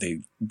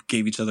 they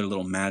gave each other a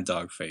little mad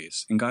dog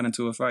face and got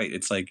into a fight.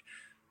 It's like,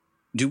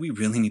 do we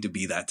really need to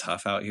be that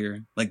tough out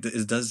here? Like,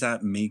 does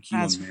that make you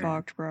That's a man?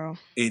 fucked, bro.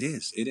 It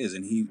is.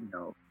 And he,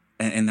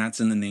 and that's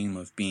in the name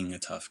of being a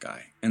tough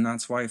guy. And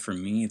that's why for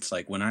me, it's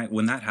like when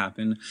that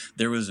happened,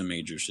 there was a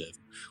major shift.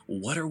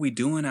 What are we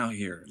doing out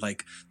here?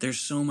 Like, there's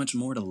so much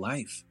more to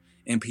life.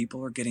 And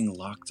people are getting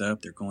locked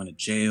up. They're going to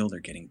jail. They're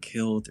getting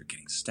killed. They're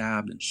getting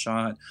stabbed and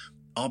shot.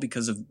 All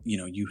because of,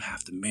 you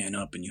have to man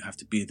up and you have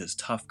to be this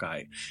tough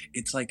guy.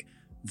 It's like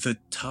the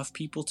tough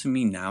people to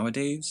me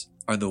nowadays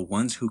are the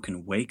ones who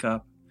can wake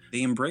up.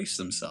 They embrace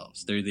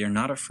themselves. They're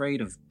not afraid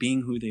of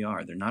being who they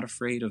are. They're not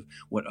afraid of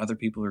what other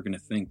people are going to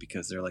think,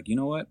 because they're like, you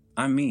know what?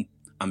 I'm me.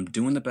 I'm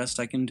doing the best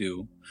I can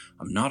do.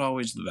 I'm not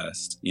always the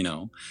best,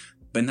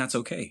 but that's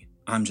okay.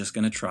 I'm just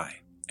going to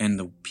try. And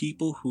the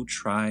people who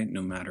try,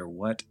 no matter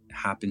what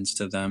happens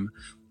to them,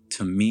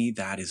 to me,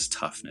 that is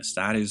toughness.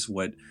 That is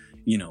what,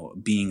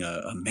 being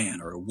a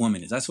man or a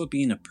woman is. That's what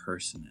being a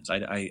person is.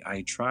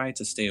 I try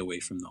to stay away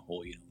from the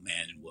whole,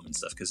 man and woman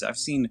stuff, because I've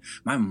seen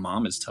my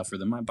mom is tougher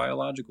than my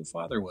biological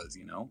father was,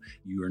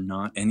 You are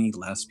not any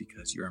less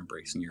because you're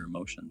embracing your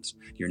emotions.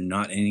 You're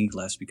not any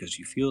less because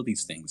you feel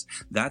these things.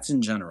 That's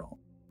in general.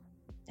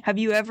 Have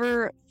you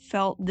ever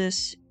felt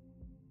this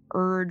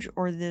urge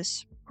or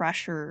this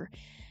pressure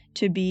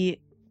to be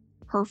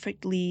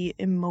perfectly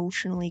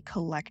emotionally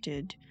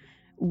collected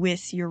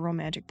with your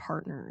romantic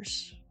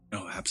partners?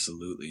 Oh,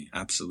 absolutely.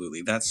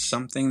 Absolutely. That's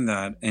something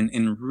that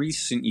in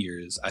recent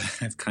years,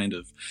 I've kind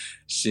of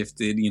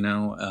shifted, in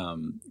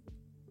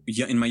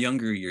my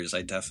younger years,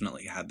 I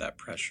definitely had that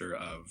pressure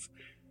of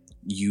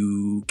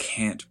you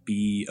can't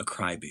be a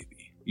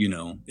crybaby.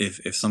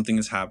 If something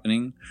is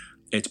happening,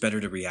 it's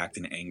better to react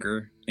in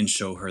anger and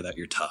show her that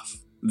you're tough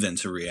than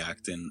to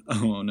react in,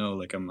 oh no,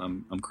 like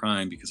I'm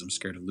crying because I'm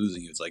scared of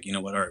losing you. It's like,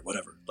 what, all right,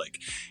 whatever.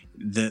 Like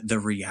the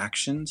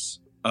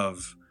reactions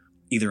of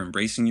either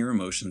embracing your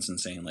emotions and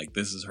saying like,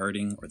 this is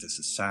hurting, or this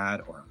is sad,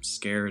 or I'm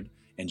scared,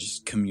 and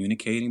just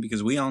communicating,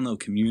 because we all know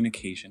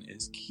communication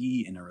is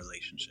key in a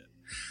relationship.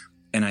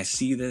 And I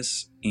see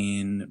this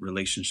in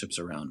relationships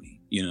around me,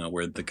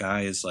 where the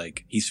guy is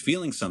like, he's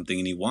feeling something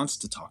and he wants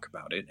to talk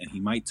about it. And he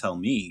might tell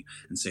me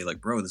and say like,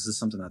 bro, this is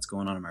something that's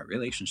going on in my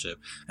relationship.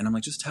 And I'm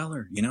like, just tell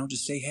her,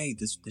 just say, hey,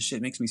 this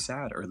shit makes me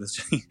sad, or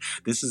this,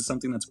 this is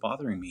something that's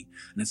bothering me.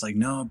 And it's like,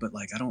 no, but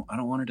like, I don't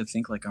want her to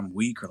think like I'm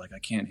weak or like I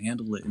can't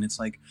handle it. And it's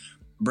like,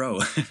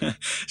 bro,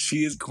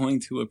 she is going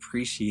to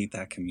appreciate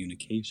that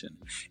communication.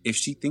 If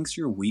she thinks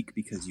you're weak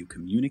because you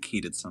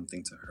communicated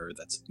something to her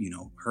that's,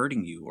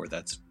 hurting you or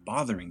that's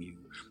bothering you,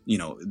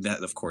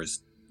 that of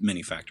course,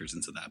 many factors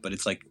into that. But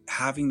it's like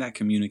having that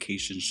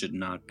communication should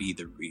not be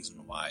the reason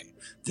why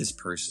this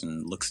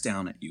person looks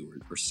down at you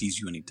or sees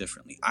you any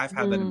differently. I've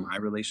had that in my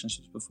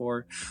relationships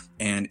before,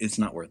 and it's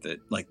not worth it.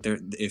 Like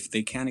if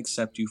they can't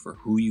accept you for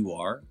who you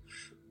are,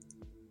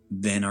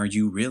 then are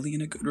you really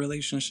in a good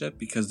relationship?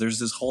 Because there's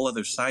this whole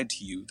other side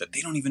to you that they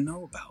don't even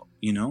know about.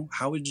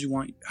 How would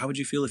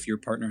you feel if your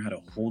partner had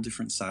a whole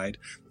different side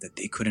that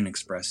they couldn't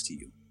express to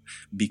you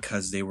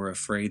because they were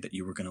afraid that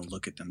you were going to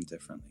look at them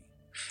differently?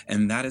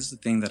 And that is the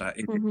thing that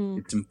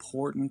it's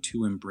important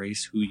to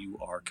embrace who you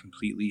are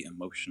completely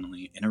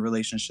emotionally in a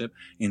relationship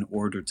in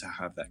order to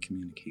have that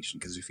communication.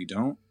 Because if you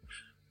don't,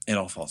 it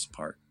all falls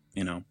apart,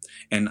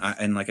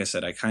 and like I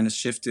said, I kind of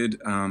shifted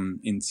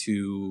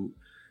into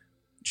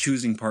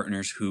choosing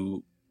partners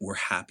who were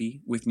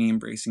happy with me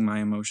embracing my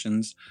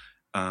emotions.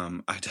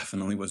 I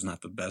definitely was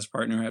not the best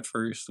partner at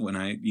first when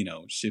I,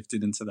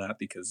 shifted into that,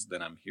 because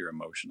then I'm here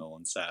emotional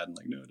and sad and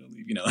like, no, don't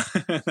leave,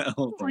 that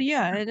whole Well, thing.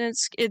 yeah, and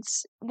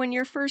it's when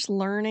you're first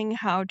learning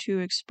how to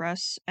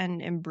express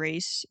and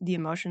embrace the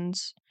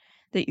emotions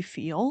that you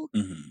feel,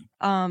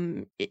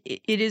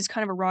 it is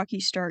kind of a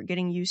rocky start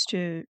getting used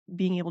to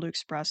being able to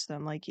express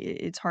them. Like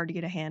it's hard to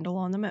get a handle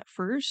on them at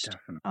first.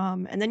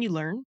 Definitely. And then you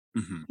learn,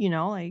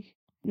 like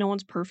no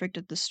one's perfect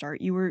at the start.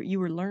 You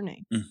were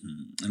learning,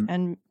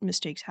 and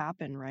mistakes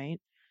happen, right?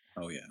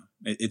 Oh yeah,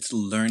 it's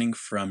learning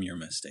from your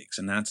mistakes,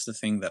 and that's the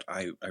thing that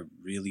I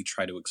really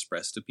try to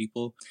express to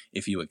people.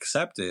 If you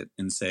accept it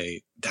and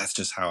say that's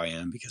just how I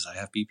am because I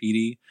have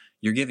BPD,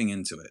 you're giving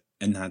into it,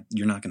 and that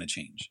you're not going to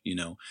change.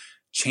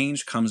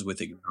 Change comes with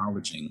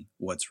acknowledging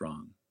what's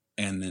wrong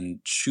and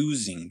then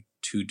choosing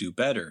to do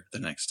better the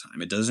next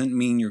time. It doesn't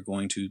mean you're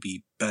going to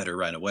be better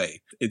right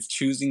away. It's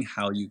choosing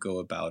how you go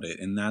about it.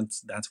 And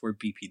that's where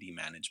BPD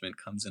management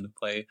comes into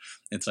play.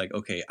 It's like,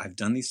 okay, I've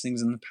done these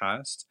things in the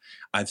past.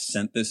 I've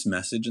sent this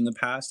message in the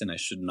past and I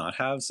should not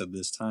have. So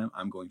this time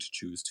I'm going to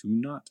choose to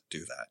not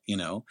do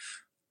that.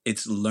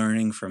 It's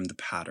learning from the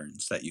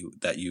patterns that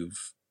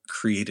you've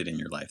created in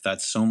your life.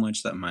 That's so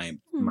much that my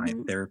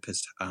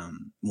therapist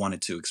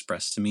wanted to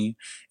express to me,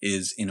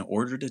 is in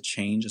order to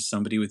change as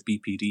somebody with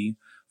BPD,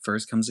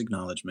 first comes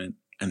acknowledgement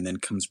and then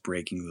comes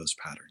breaking those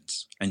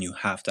patterns. And you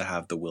have to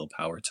have the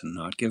willpower to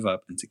not give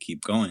up and to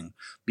keep going,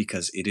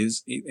 because it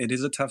is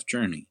a tough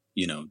journey,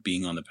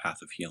 being on the path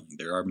of healing.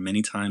 There are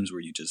many times where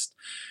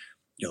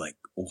you're like,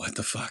 what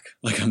the fuck?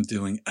 Like, I'm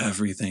doing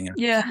everything.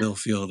 I still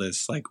feel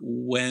this. Like,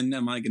 when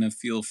am I going to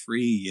feel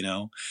free,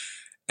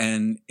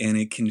 And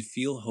it can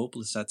feel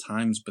hopeless at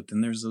times, but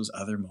then there's those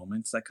other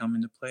moments that come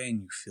into play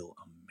and you feel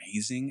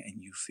amazing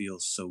and you feel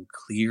so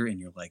clear and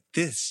you're like,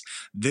 this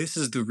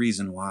is the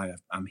reason why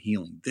I'm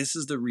healing. This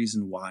is the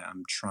reason why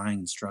I'm trying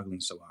and struggling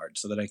so hard,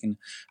 so that I can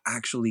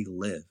actually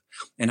live.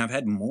 And I've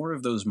had more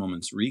of those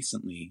moments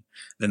recently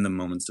than the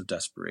moments of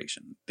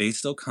desperation. They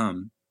still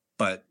come,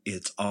 but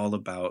it's all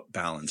about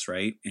balance,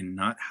 right? And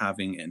not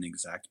having an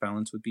exact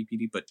balance with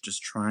BPD, but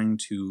just trying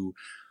to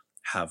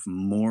have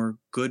more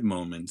good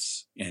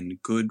moments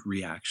and good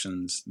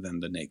reactions than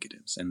the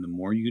negatives. And the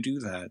more you do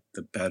that,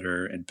 the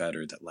better and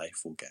better that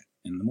life will get.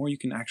 And the more you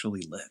can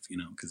actually live,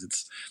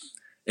 because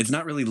it's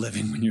not really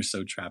living when you're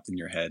so trapped in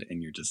your head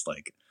and you're just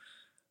like,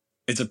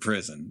 it's a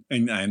prison.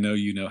 And I know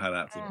you know how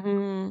that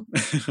feels.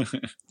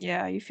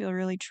 Yeah, you feel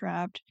really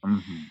trapped.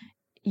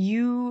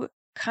 You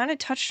kind of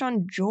touched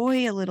on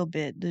joy a little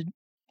bit,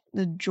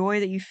 the joy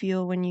that you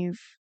feel when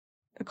you've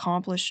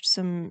accomplished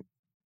some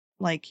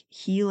like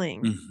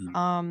healing.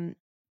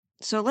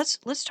 So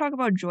let's talk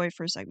about joy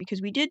for a sec,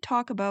 because we did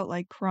talk about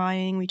like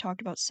crying, we talked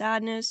about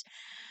sadness,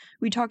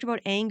 we talked about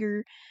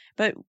anger,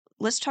 but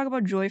let's talk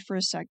about joy for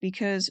a sec,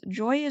 because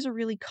joy is a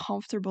really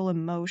comfortable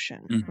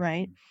emotion,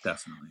 right?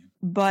 Definitely.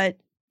 But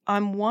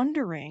I'm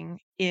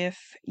wondering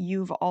if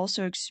you've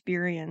also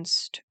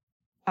experienced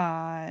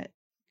kind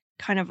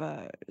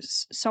of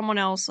someone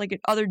else,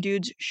 like other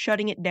dudes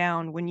shutting it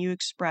down when you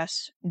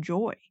express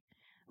joy.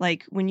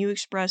 Like when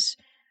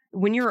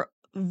you're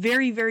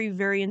very, very,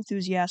 very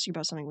enthusiastic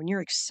about something, when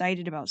you're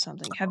excited about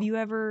something. Have you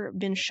ever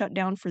been shut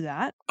down for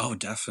that? Oh,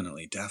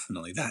 definitely.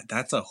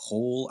 That's a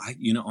whole,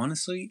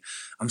 honestly,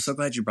 I'm so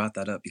glad you brought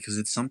that up, because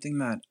it's something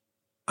that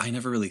I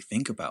never really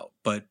think about,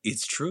 but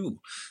it's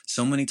true.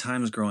 So many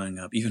times growing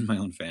up, even my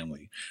own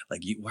family,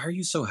 like, why are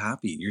you so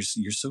happy? You're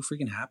so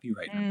freaking happy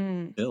right now.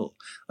 Mm. Still,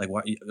 like,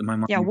 why? My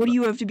mom, Yeah, what do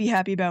you have to be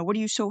happy about? What are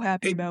you so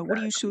happy about? What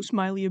are you so exactly.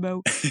 smiley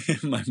about?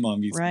 My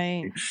mom used to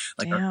Right. say,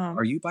 like, Damn.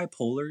 are you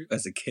bipolar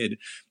as a kid?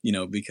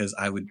 Because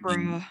I would be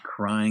Bruh.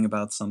 crying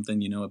about something,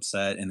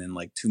 upset, and then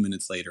like 2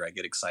 minutes later, I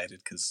get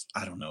excited because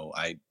I don't know,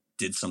 I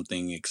did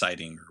something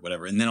exciting or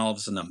whatever, and then all of a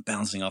sudden I'm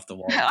bouncing off the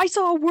wall. I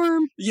saw a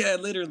worm. Yeah, I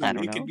literally,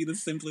 don't it could know. be the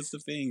simplest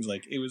of things.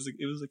 Like it was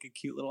like a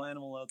cute little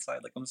animal outside.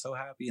 Like I'm so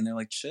happy, and they're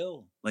like,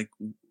 chill. Like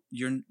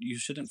you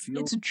shouldn't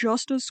feel. It's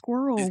just a It's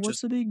squirrel. What's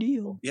just the big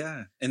deal?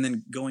 yeah. And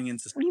then going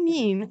into What do you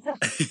mean?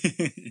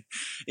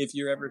 if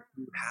you're ever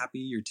too happy,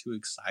 you're too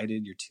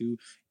excited,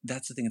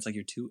 that's the thing. It's like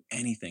you're too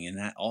anything. And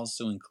that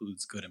also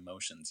includes good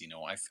emotions.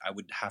 I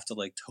would have to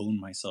like tone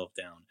myself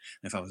down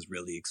if I was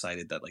really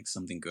excited that like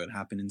something good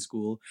happened in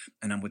school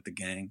and I'm with the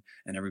gang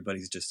and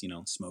everybody's just,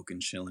 smoking,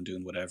 chilling,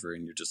 doing whatever.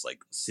 And you're just like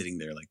sitting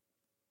there like,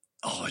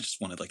 oh, I just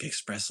want to like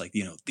express like,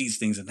 these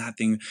things and that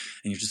thing. And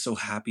you're just so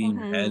happy in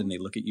your head and they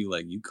look at you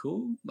like, you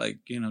cool? Like,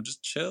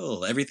 just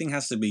chill. Everything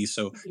has to be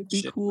so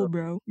Be chill. cool,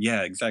 bro.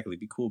 Yeah, exactly.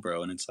 Be cool,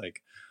 bro. And it's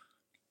like,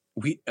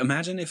 we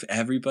imagine if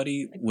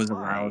everybody Like, was why?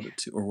 allowed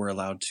to, or were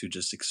allowed to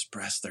just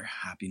express their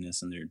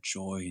happiness and their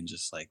joy and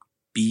just like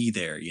be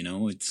there,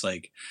 it's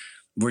like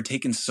we're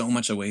taking so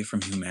much away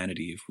from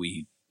humanity if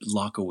we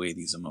lock away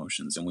these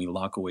emotions and we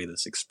lock away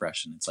this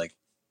expression. It's like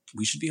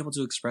we should be able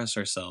to express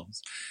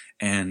ourselves.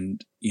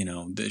 And,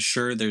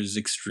 sure, there's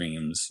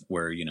extremes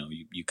where, you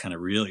kind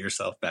of reel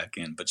yourself back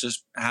in, but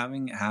just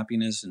having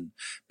happiness and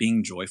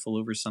being joyful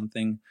over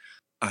something.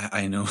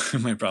 I know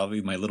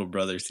my little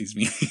brother sees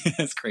me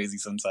as crazy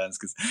sometimes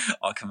because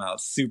I'll come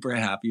out super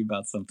happy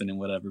about something and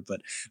whatever.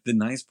 But the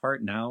nice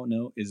part now,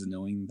 is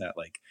knowing that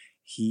like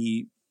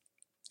he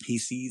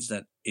sees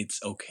that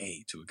it's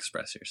okay to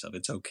express yourself.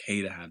 It's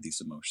okay to have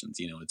these emotions.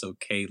 It's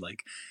okay.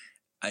 Like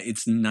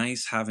it's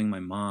nice having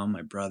my mom,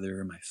 my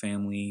brother, my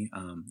family,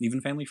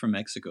 even family from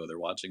Mexico. They're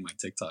watching my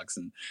TikToks,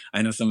 and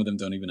I know some of them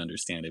don't even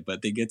understand it,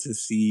 but they get to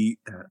see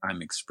that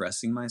I'm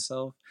expressing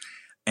myself.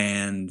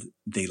 And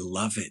they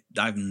love it.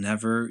 I've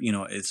never,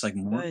 it's like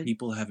more Good.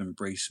 people have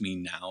embraced me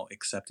now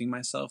accepting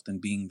myself than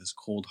being this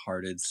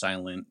cold-hearted,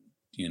 silent,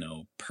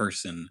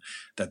 person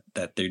that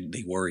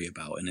they worry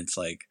about. And it's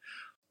like,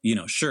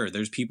 sure,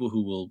 there's people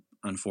who will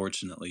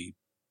unfortunately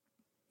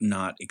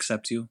not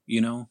accept you,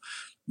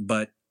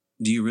 but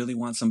do you really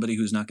want somebody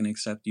who's not going to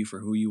accept you for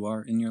who you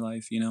are in your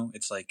life?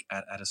 It's like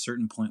at a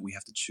certain point we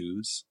have to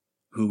choose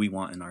who we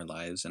want in our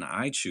lives. And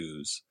I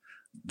choose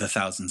the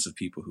thousands of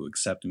people who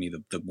accept me,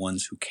 the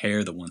ones who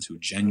care, the ones who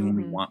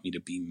genuinely want me to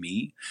be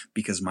me,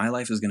 because my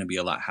life is going to be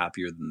a lot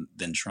happier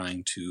than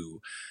trying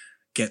to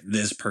get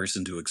this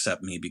person to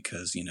accept me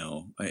because,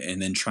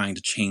 and then trying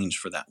to change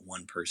for that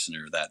one person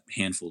or that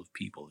handful of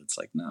people. It's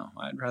like, no,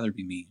 I'd rather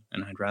be me,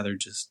 and I'd rather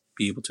just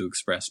be able to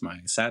express my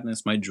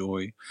sadness, my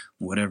joy,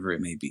 whatever it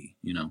may be,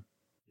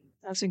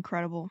 That's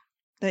incredible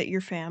that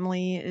your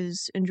family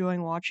is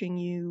enjoying watching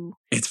you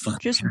It's fun.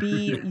 just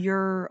be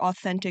your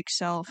authentic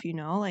self,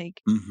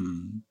 like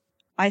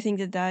I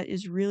think that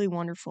is really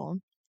wonderful.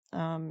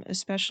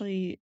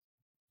 Especially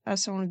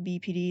as someone with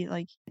BPD,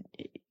 like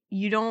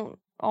you don't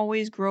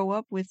always grow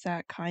up with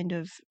that kind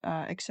of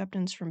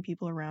acceptance from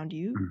people around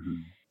you.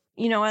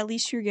 At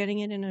least you're getting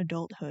it in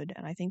adulthood,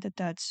 and I think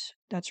that's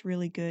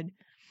really good.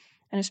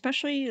 And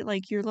especially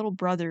like your little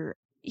brother,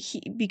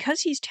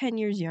 because he's 10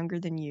 years younger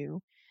than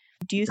you,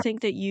 do you think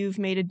that you've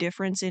made a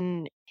difference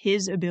in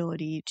his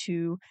ability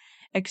to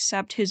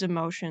accept his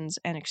emotions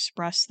and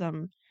express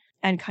them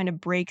and kind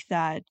of break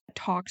that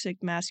toxic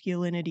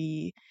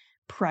masculinity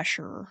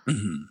pressure?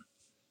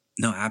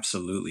 No,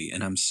 absolutely.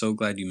 And I'm so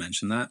glad you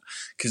mentioned that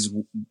because,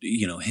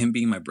 him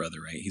being my brother,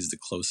 right? He's the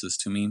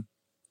closest to me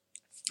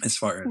as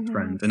far as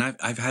friends. And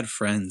I've had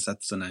friends,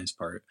 that's the nice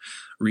part,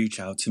 reach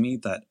out to me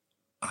that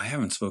I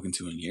haven't spoken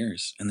to in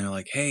years. And they're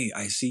like, hey,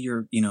 I see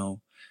you're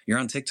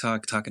on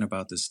TikTok talking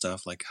about this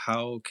stuff. Like,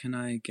 how can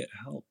I get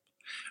help?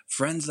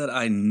 Friends that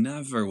I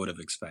never would have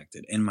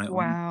expected. And my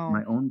Wow.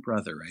 own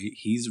brother, right?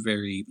 He's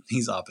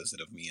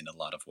opposite of me in a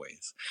lot of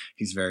ways.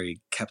 He's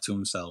very kept to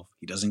himself.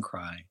 He doesn't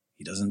cry.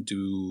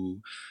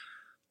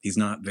 He's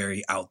not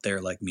very out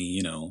there like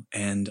me,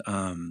 And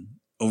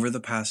over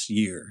the past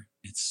year,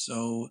 it's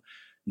so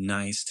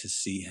nice to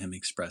see him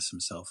express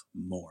himself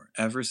more.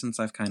 Ever since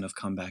I've kind of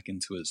come back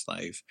into his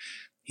life,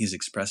 he's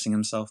expressing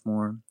himself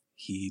more.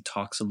 He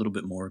talks a little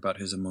bit more about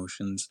his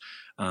emotions.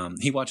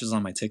 He watches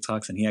on my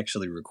TikToks and he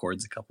actually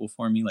records a couple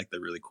for me, like the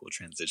really cool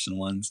transition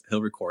ones.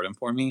 He'll record them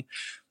for me.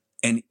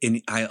 And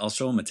I'll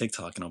show him a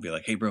TikTok and I'll be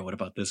like, hey, bro, what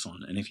about this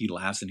one? And if he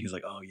laughs and he's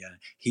like, oh, yeah,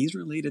 he's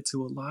related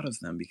to a lot of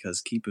them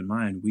because keep in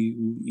mind,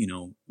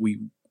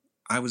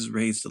 I was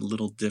raised a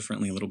little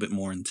differently, a little bit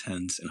more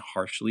intense and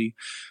harshly,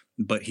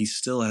 but he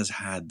still has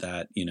had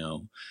that,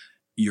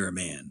 you're a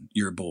man,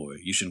 you're a boy,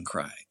 you shouldn't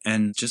cry.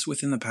 And just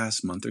within the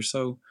past month or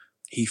so,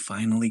 he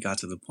finally got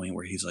to the point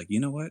where he's like, you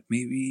know what,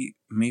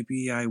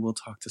 maybe I will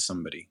talk to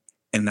somebody.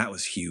 And that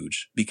was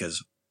huge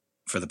because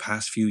for the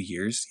past few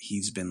years,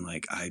 he's been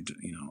like, I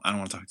don't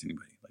want to talk to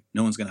anybody. Like,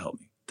 no one's going to help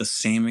me. The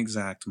same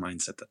exact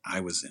mindset that I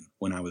was in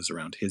when I was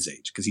around his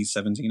age, because he's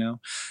 17 now.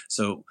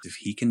 So if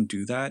he can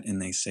do that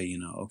and they say,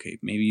 okay,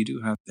 maybe you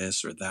do have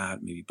this or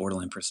that, maybe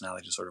borderline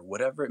personality disorder,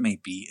 whatever it may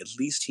be, at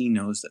least he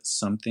knows that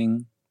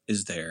something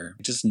is there.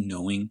 Just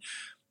knowing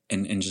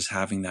and just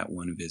having that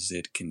one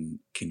visit can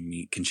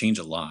change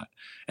a lot.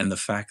 And the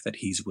fact that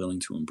he's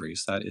willing to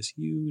embrace that is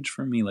huge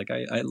for me. Like,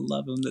 I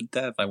love him to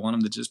death. I want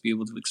him to just be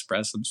able to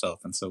express himself.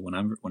 And so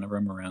whenever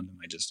I'm around him,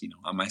 I just,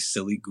 I'm my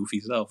silly,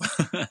 goofy self.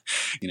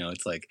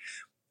 It's like,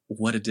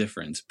 what a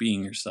difference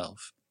being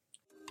yourself.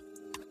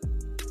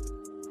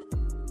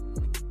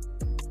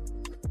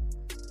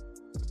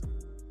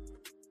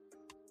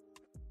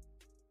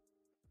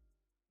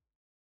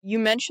 You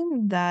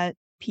mentioned that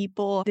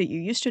people that you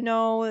used to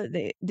know,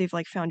 they've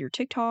like found your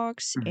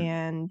TikToks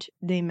and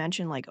they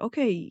mentioned like,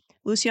 okay,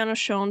 Luciano's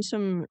shown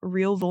some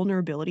real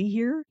vulnerability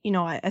here.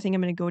 I think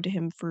I'm going to go to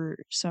him for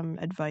some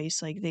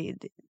advice. Like they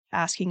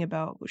asking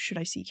about, should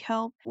I seek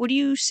help? What do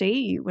you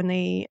say when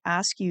they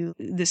ask you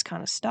this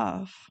kind of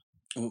stuff?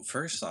 Well,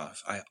 first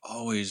off, I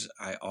always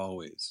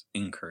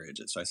encourage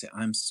it. So I say,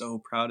 I'm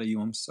so proud of you.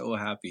 I'm so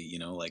happy,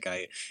 like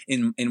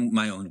in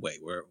my own way,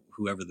 where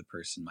whoever the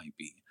person might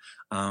be.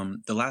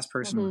 The last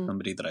person was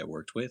somebody that I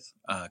worked with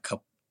a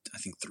couple, I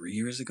think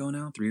 3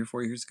 or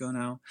 4 years ago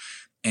now.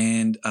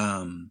 And,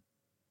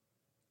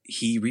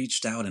 he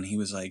reached out and he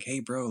was like, hey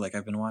bro, like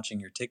I've been watching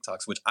your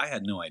TikToks, which I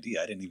had no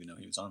idea. I didn't even know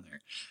he was on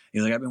there.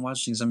 He's like, I've been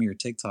watching some of your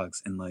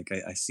TikToks and like,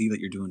 I see that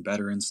you're doing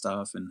better and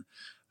stuff. And,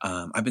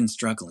 I've been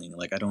struggling.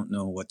 Like, I don't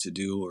know what to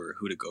do or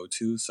who to go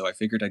to. So I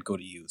figured I'd go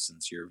to you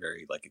since you're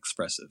very like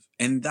expressive.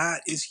 And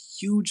that is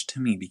huge to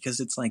me because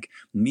it's like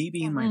me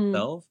being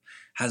myself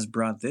has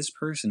brought this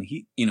person.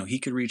 He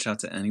could reach out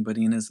to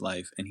anybody in his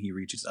life and he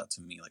reaches out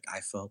to me. Like, I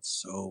felt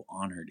so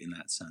honored in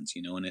that sense,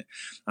 and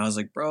I was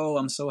like, bro,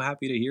 I'm so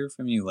happy to hear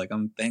from you. Like,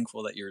 I'm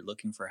thankful that you're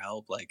looking for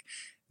help. Like,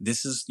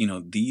 this is,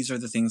 these are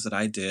the things that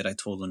I did. I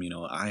told him,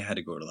 I had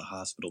to go to the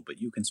hospital, but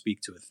you can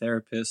speak to a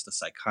therapist, a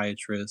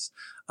psychiatrist.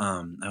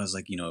 I was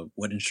like,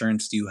 what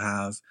insurance do you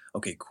have?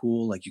 Okay,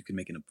 cool. Like, you can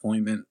make an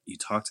appointment. You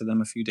talk to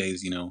them a few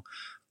days,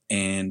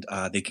 and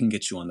they can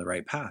get you on the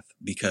right path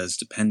because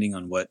depending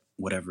on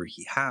whatever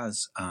he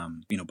has,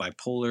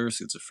 bipolar,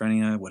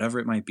 schizophrenia, whatever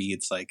it might be,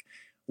 it's like,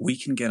 we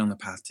can get on the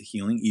path to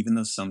healing, even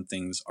though some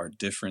things are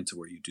different to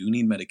where you do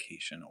need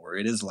medication or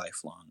it is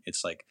lifelong.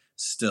 It's like,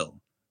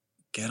 still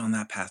get on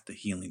that path to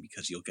healing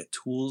because you'll get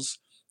tools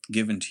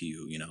given to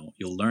you.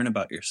 You'll learn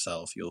about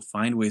yourself. You'll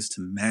find ways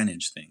to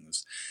manage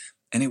things.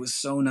 And it was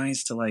so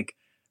nice to like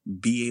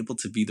be able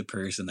to be the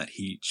person that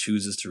he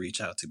chooses to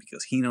reach out to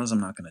because he knows I'm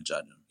not going to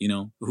judge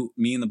him.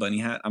 Me in the bunny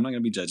hat, I'm not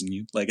going to be judging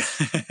you. Like,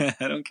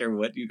 I don't care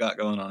what you got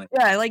going on.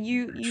 Yeah, like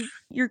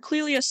you're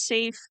clearly a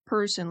safe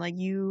person. Like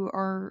you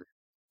are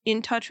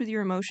in touch with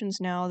your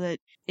emotions now that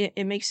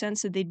it makes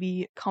sense that they'd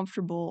be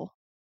comfortable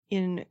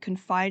in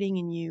confiding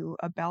in you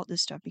about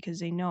this stuff because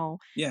they know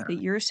Yeah.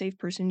 that you're a safe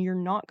person. You're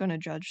not going to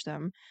judge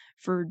them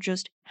for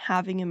just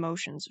having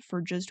emotions,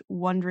 for just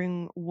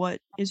wondering what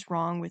is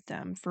wrong with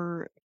them,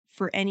 for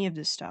any of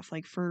this stuff,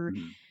 like for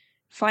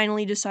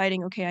finally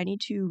deciding, okay, I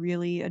need to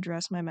really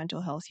address my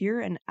mental health here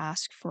and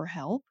ask for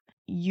help.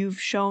 You've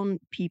shown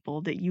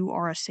people that you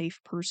are a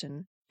safe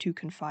person to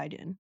confide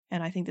in.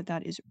 And I think that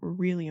that is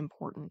really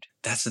important.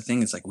 That's the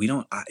thing. It's like,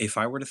 if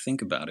I were to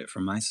think about it for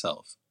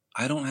myself,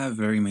 I don't have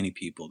very many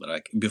people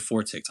that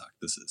before TikTok,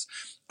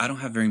 I don't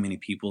have very many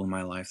people in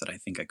my life that I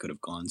think I could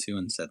have gone to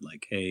and said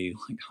like, hey,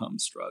 like I'm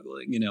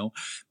struggling,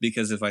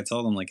 because if I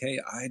tell them like, hey,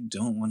 I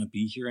don't want to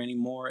be here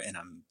anymore and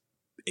I'm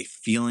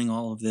feeling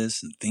all of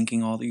this and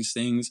thinking all these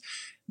things,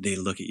 they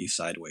look at you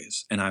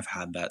sideways. And I've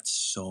had that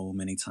so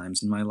many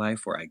times in my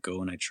life where I go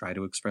and I try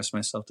to express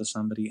myself to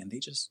somebody and they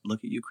just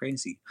look at you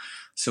crazy.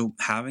 So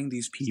having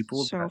these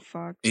people, So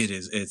fucked. it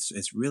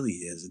really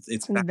is.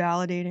 It's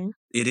invalidating.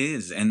 It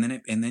is. And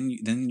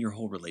then your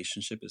whole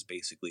relationship is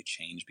basically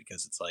changed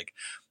because it's like,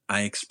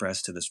 I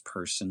express to this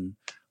person,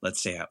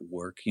 let's say at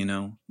work,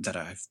 that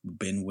I've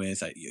been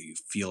with, you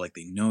feel like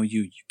they know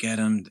you, you get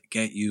them, they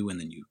get you. And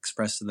then you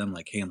express to them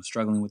like, hey, I'm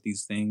struggling with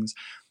these things.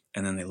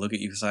 And then they look at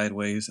you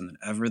sideways. And then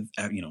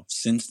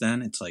since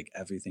then, it's like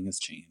everything has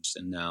changed.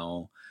 And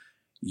now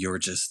you're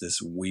just this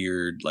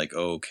weird, like,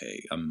 oh,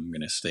 okay, I'm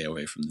going to stay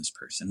away from this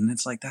person. And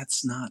it's like,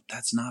 that's not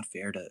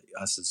fair to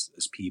us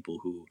as people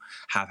who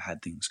have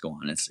had things go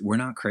on. We're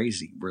not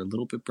crazy. We're a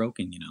little bit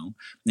broken,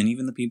 and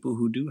even the people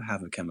who do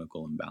have a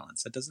chemical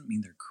imbalance, that doesn't mean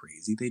they're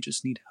crazy. They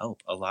just need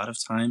help. A lot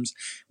of times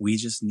we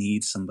just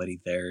need somebody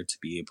there to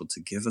be able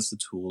to give us the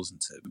tools and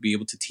to be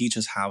able to teach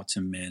us how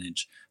to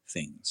manage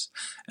things.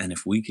 And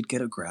if we could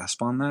get a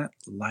grasp on that,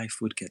 life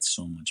would get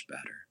so much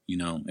better.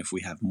 If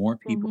we have more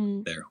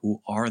people there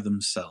who are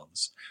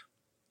themselves,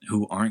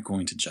 who aren't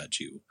going to judge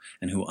you,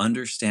 and who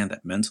understand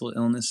that mental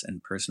illness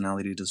and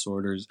personality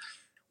disorders,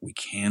 we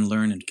can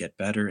learn and get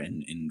better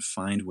and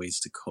find ways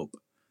to cope.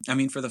 I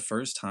mean, for the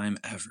first time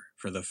ever,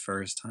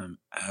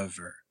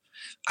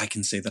 I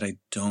can say that I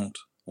don't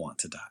want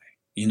to die,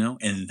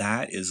 and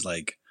that is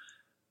like,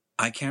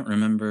 I can't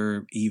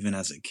remember even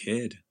as a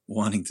kid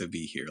wanting to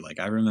be here.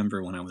 Like I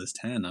remember when I was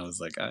 10, I was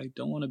like, I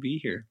don't want to be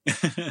here.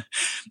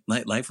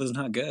 Like life was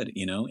not good,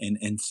 you know?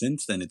 And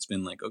since then it's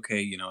been like, okay,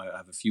 you know, I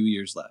have a few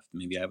years left.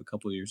 Maybe I have a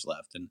couple of years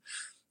left. And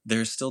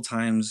there's still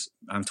times,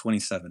 I'm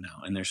 27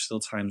 now, and there's still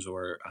times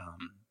where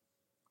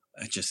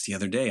just the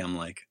other day I'm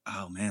like,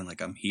 oh man,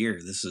 like I'm here.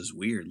 This is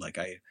weird. Like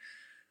I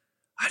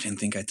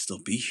didn't think I'd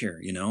still be here,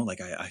 you know? Like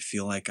I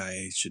feel like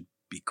I should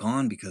be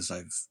gone because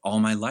all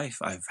my life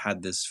I've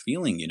had this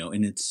feeling, you know,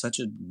 and it's such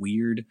a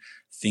weird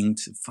thing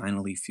to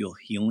finally feel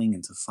healing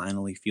and to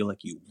finally feel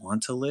like you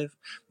want to live,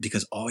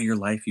 because all your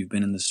life you've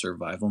been in this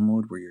survival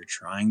mode where you're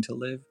trying to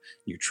live,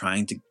 you're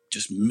trying to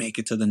just make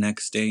it to the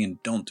next day and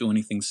don't do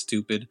anything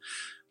stupid.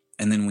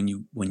 And then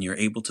when you're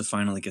able to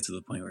finally get to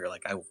the point where you're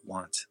like, I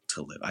want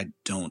to live, I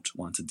don't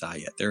want to die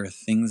yet, there are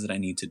things that I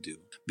need to do,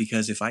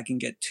 because if I can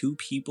get 2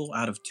 people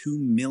out of 2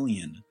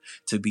 million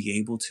to be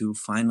able to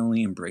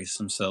finally embrace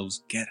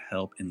themselves, get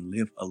help, and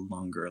live a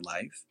longer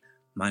life,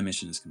 my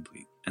mission is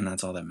complete. And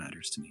that's all that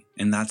matters to me.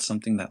 And that's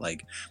something that,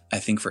 like, I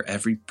think for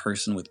every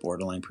person with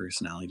borderline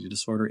personality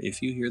disorder,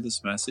 if you hear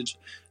this message,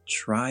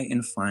 try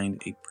and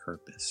find a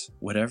purpose.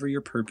 Whatever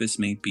your purpose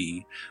may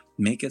be,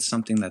 make it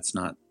something that's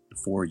not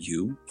for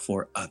you,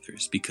 for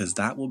others, because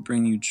that will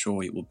bring you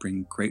joy. It will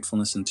bring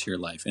gratefulness into your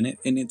life. And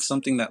it's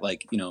something that,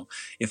 like, you know,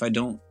 if I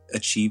don't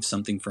achieve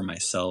something for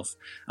myself,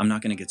 I'm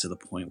not going to get to the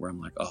point where I'm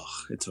like, oh,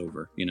 it's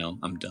over, you know,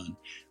 I'm done.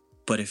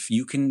 But if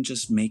you can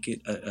just make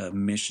it a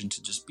mission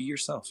to just be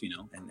yourself, you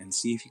know, and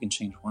see if you can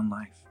change one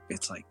life,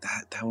 it's like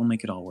that will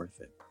make it all worth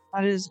it.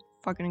 That is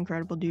fucking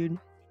incredible, dude.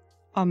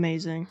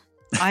 Amazing.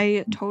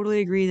 I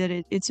totally agree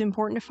that it's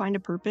important to find a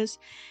purpose.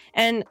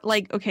 And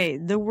like, okay,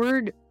 the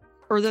word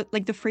or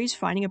the phrase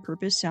finding a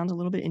purpose sounds a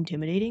little bit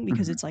intimidating,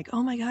 because it's like,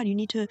 oh my God, you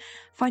need to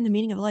find the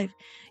meaning of life.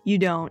 You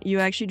don't. You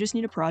actually just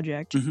need a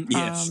project.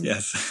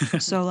 Yes.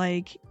 So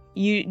like,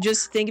 you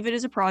just think of it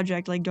as a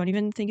project. Like, don't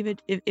even think of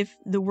it, if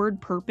the word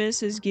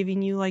purpose is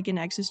giving you like an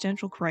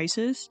existential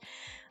crisis,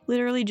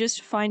 literally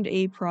just find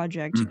a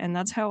project. And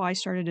that's how I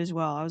started as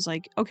well. I was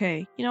like,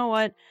 okay, you know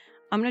what?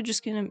 I'm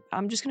just gonna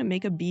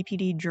make a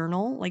BPD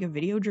journal, like a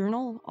video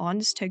journal on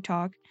this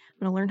TikTok. I'm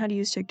gonna learn how to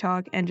use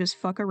TikTok and just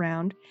fuck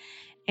around.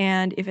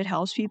 And if it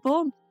helps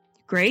people,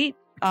 great.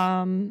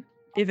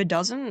 If it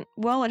doesn't,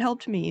 well, it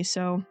helped me,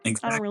 so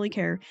Exactly. I don't really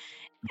care.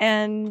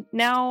 And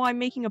now I'm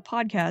making a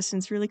podcast, and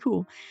it's really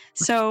cool.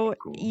 So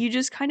Cool. you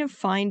just kind of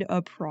find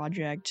a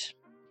project.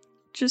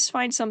 Just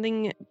find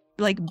something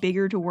like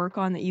bigger to work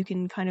on that you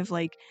can kind of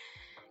like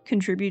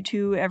contribute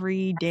to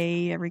every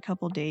day, every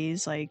couple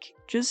days. Like,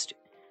 just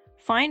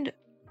find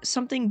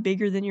something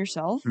bigger than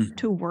yourself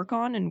to work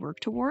on and work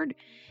toward.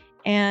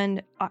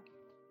 And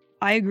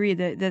I agree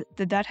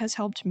that has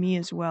helped me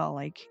as well.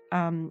 Like,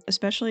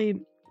 especially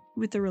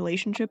with the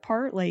relationship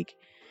part. Like,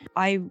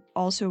 I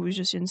also was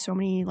just in so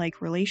many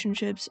like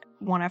relationships,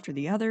 one after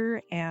the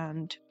other,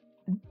 and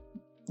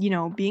you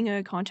know, being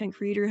a content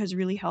creator has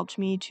really helped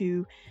me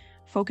to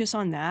focus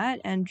on that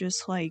and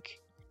just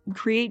like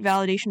create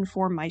validation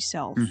for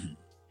myself.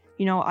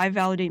 You know, I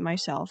validate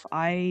myself.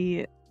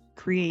 I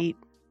create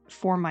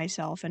for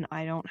myself, and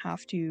I don't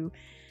have to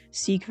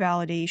seek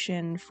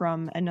validation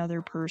from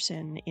another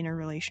person in a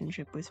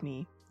relationship with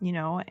me, you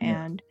know?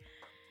 And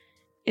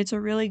it's a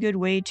really good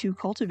way to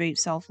cultivate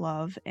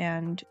self-love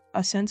and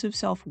a sense of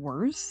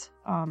self-worth.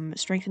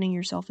 Strengthening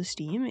your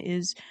self-esteem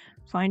is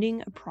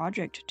finding a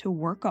project to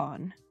work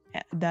on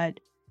that,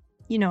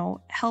 you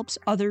know, helps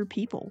other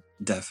people.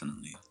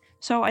 Definitely.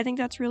 So I think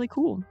that's really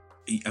cool.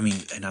 I mean,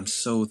 and I'm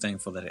so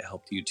thankful that it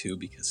helped you too,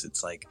 because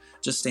it's like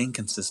just staying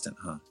consistent,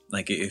 huh?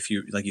 Like if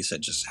you, like you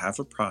said, just have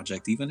a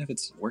project, even if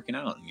it's working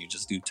out and you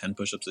just do 10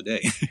 push-ups a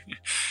day.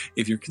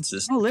 If you're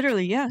consistent. Oh,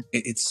 literally, yeah.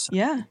 It's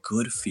a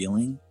good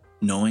feeling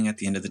knowing at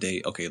the end of the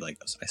day, okay, like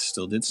I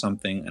still did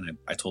something, and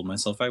I told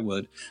myself I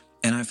would,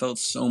 and I felt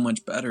so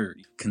much better.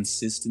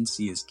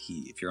 Consistency is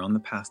key. If you're on the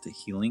path to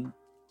healing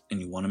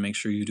and you want to make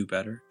sure you do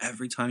better,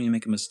 every time you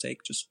make a mistake,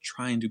 just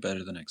try and do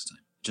better the next time.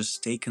 Just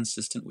stay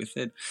consistent with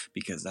it,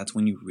 because that's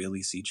when you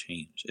really see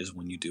change, is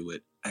when you do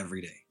it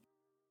every day.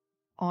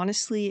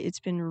 Honestly, it's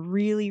been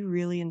really,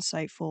 really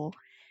insightful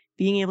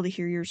being able to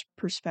hear your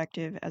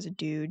perspective as a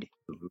dude.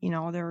 You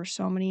know, there are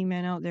so many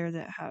men out there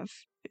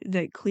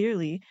that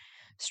clearly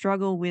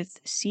struggle with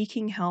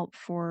seeking help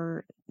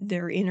for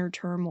their inner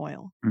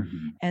turmoil.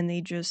 And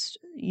they just,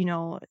 you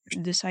know,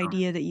 this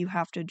idea that you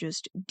have to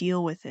just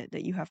deal with it,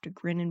 that you have to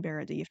grin and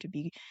bear it, that you have to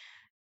be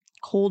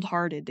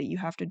cold-hearted, that you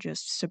have to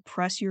just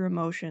suppress your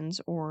emotions,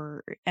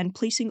 and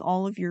placing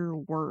all of your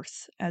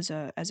worth as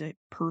a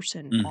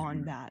person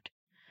on that.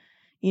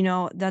 You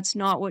know, that's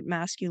not what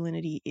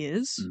masculinity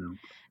is. No.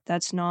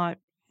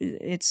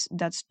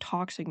 That's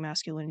toxic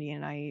masculinity.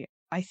 And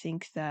I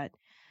think that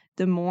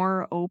the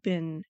more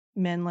open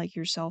men like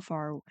yourself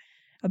are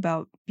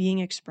about being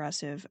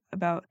expressive,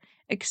 about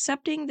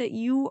accepting that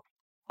you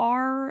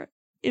are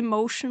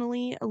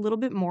emotionally a little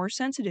bit more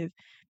sensitive.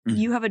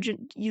 You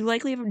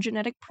likely have a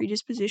genetic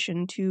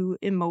predisposition to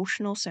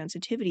emotional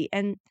sensitivity,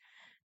 and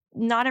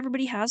not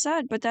everybody has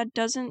that, but that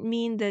doesn't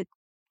mean that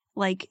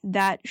Like,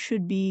 that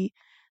should be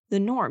the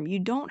norm. You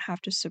don't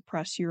have to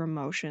suppress your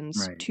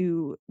emotions Right.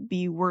 to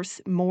be worth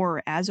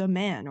more as a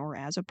man or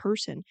as a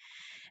person.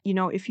 You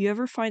know, if you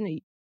ever find that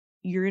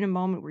you're in a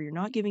moment where you're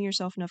not giving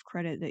yourself enough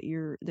credit, that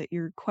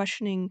you're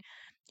questioning,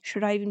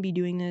 should I even be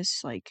doing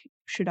this? Like,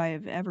 should I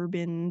have ever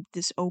been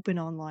this open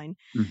online?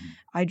 Mhm.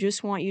 I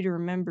just want you to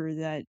remember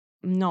that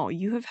no,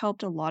 you have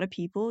helped a lot of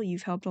people.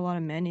 You've helped a lot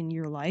of men in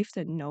your life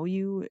that know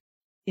you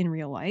in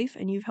real life,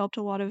 and you've helped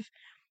a lot of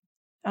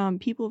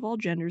people of all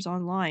genders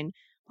online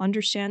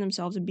understand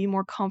themselves and be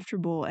more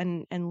comfortable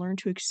and learn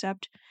to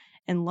accept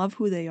and love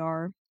who they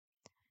are,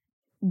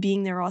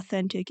 being their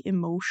authentic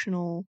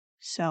emotional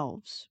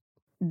selves.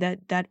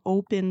 That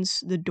opens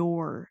the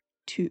door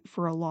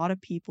for a lot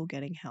of people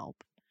getting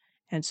help.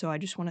 And so I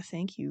just want to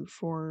thank you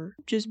for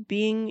just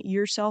being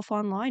yourself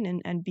online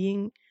and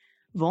being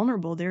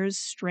vulnerable. There is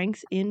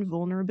strength in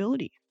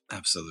vulnerability.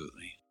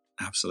 Absolutely.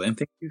 Absolutely. And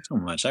thank you so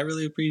much. I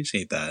really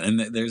appreciate that. And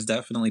there's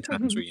definitely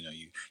times where,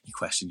 you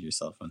question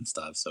yourself on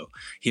stuff. So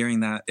hearing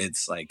that,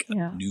 it's like a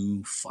Yeah.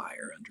 new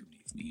fire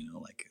underneath me,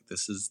 like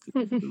this is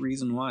the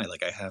reason why.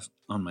 Like I have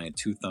on my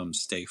two thumbs,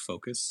 stay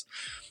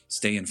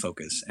in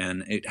focus.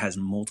 And it has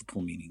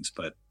multiple meanings,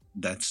 but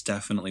that's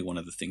definitely one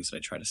of the things that I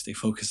try to stay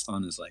focused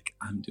on is like,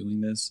 I'm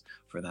doing this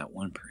for that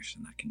one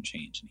person that can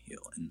change and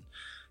heal. And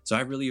so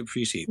I really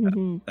appreciate that.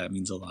 Mm-hmm. That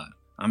means a lot.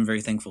 I'm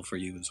very thankful for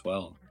you as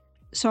well.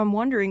 So I'm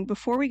wondering,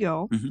 before we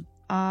go,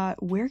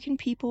 Mm-hmm. Where can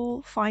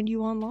people find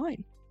you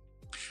online?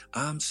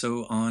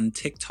 So on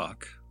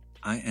TikTok,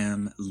 I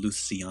am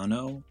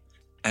Luciano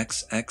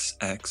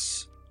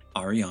XXX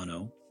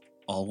Ariano,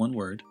 all one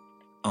word.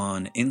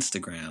 On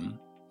Instagram,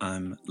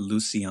 I'm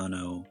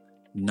Luciano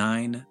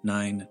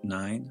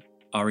 999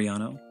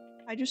 Ariano.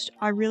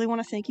 I really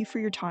want to thank you for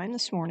your time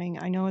this morning.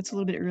 I know it's a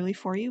little bit early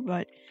for you,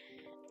 but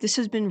this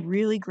has been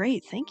really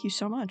great. Thank you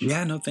so much.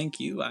 Yeah, no, thank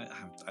you. I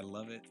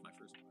love it. It's my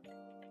first one.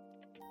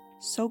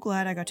 So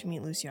glad I got to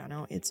meet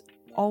Luciano. It's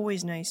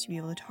always nice to be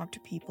able to talk to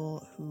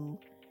people who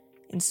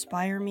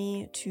inspire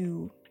me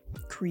to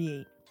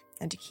create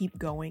and to keep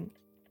going.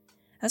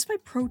 That's my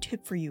pro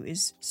tip for you,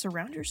 is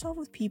surround yourself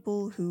with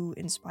people who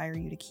inspire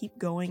you to keep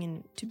going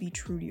and to be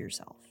true to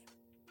yourself.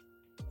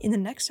 In the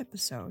next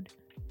episode,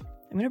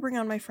 I'm going to bring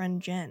on my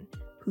friend Jen,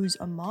 who's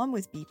a mom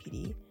with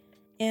BPD,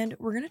 and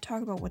we're going to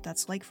talk about what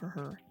that's like for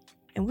her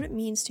and what it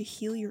means to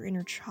heal your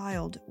inner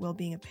child while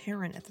being a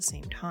parent at the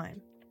same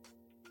time.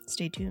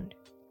 Stay tuned.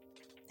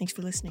 Thanks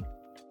for listening.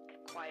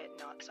 Quiet,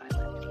 not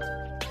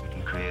silent. We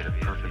can create a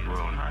perfect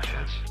world in our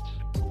heads.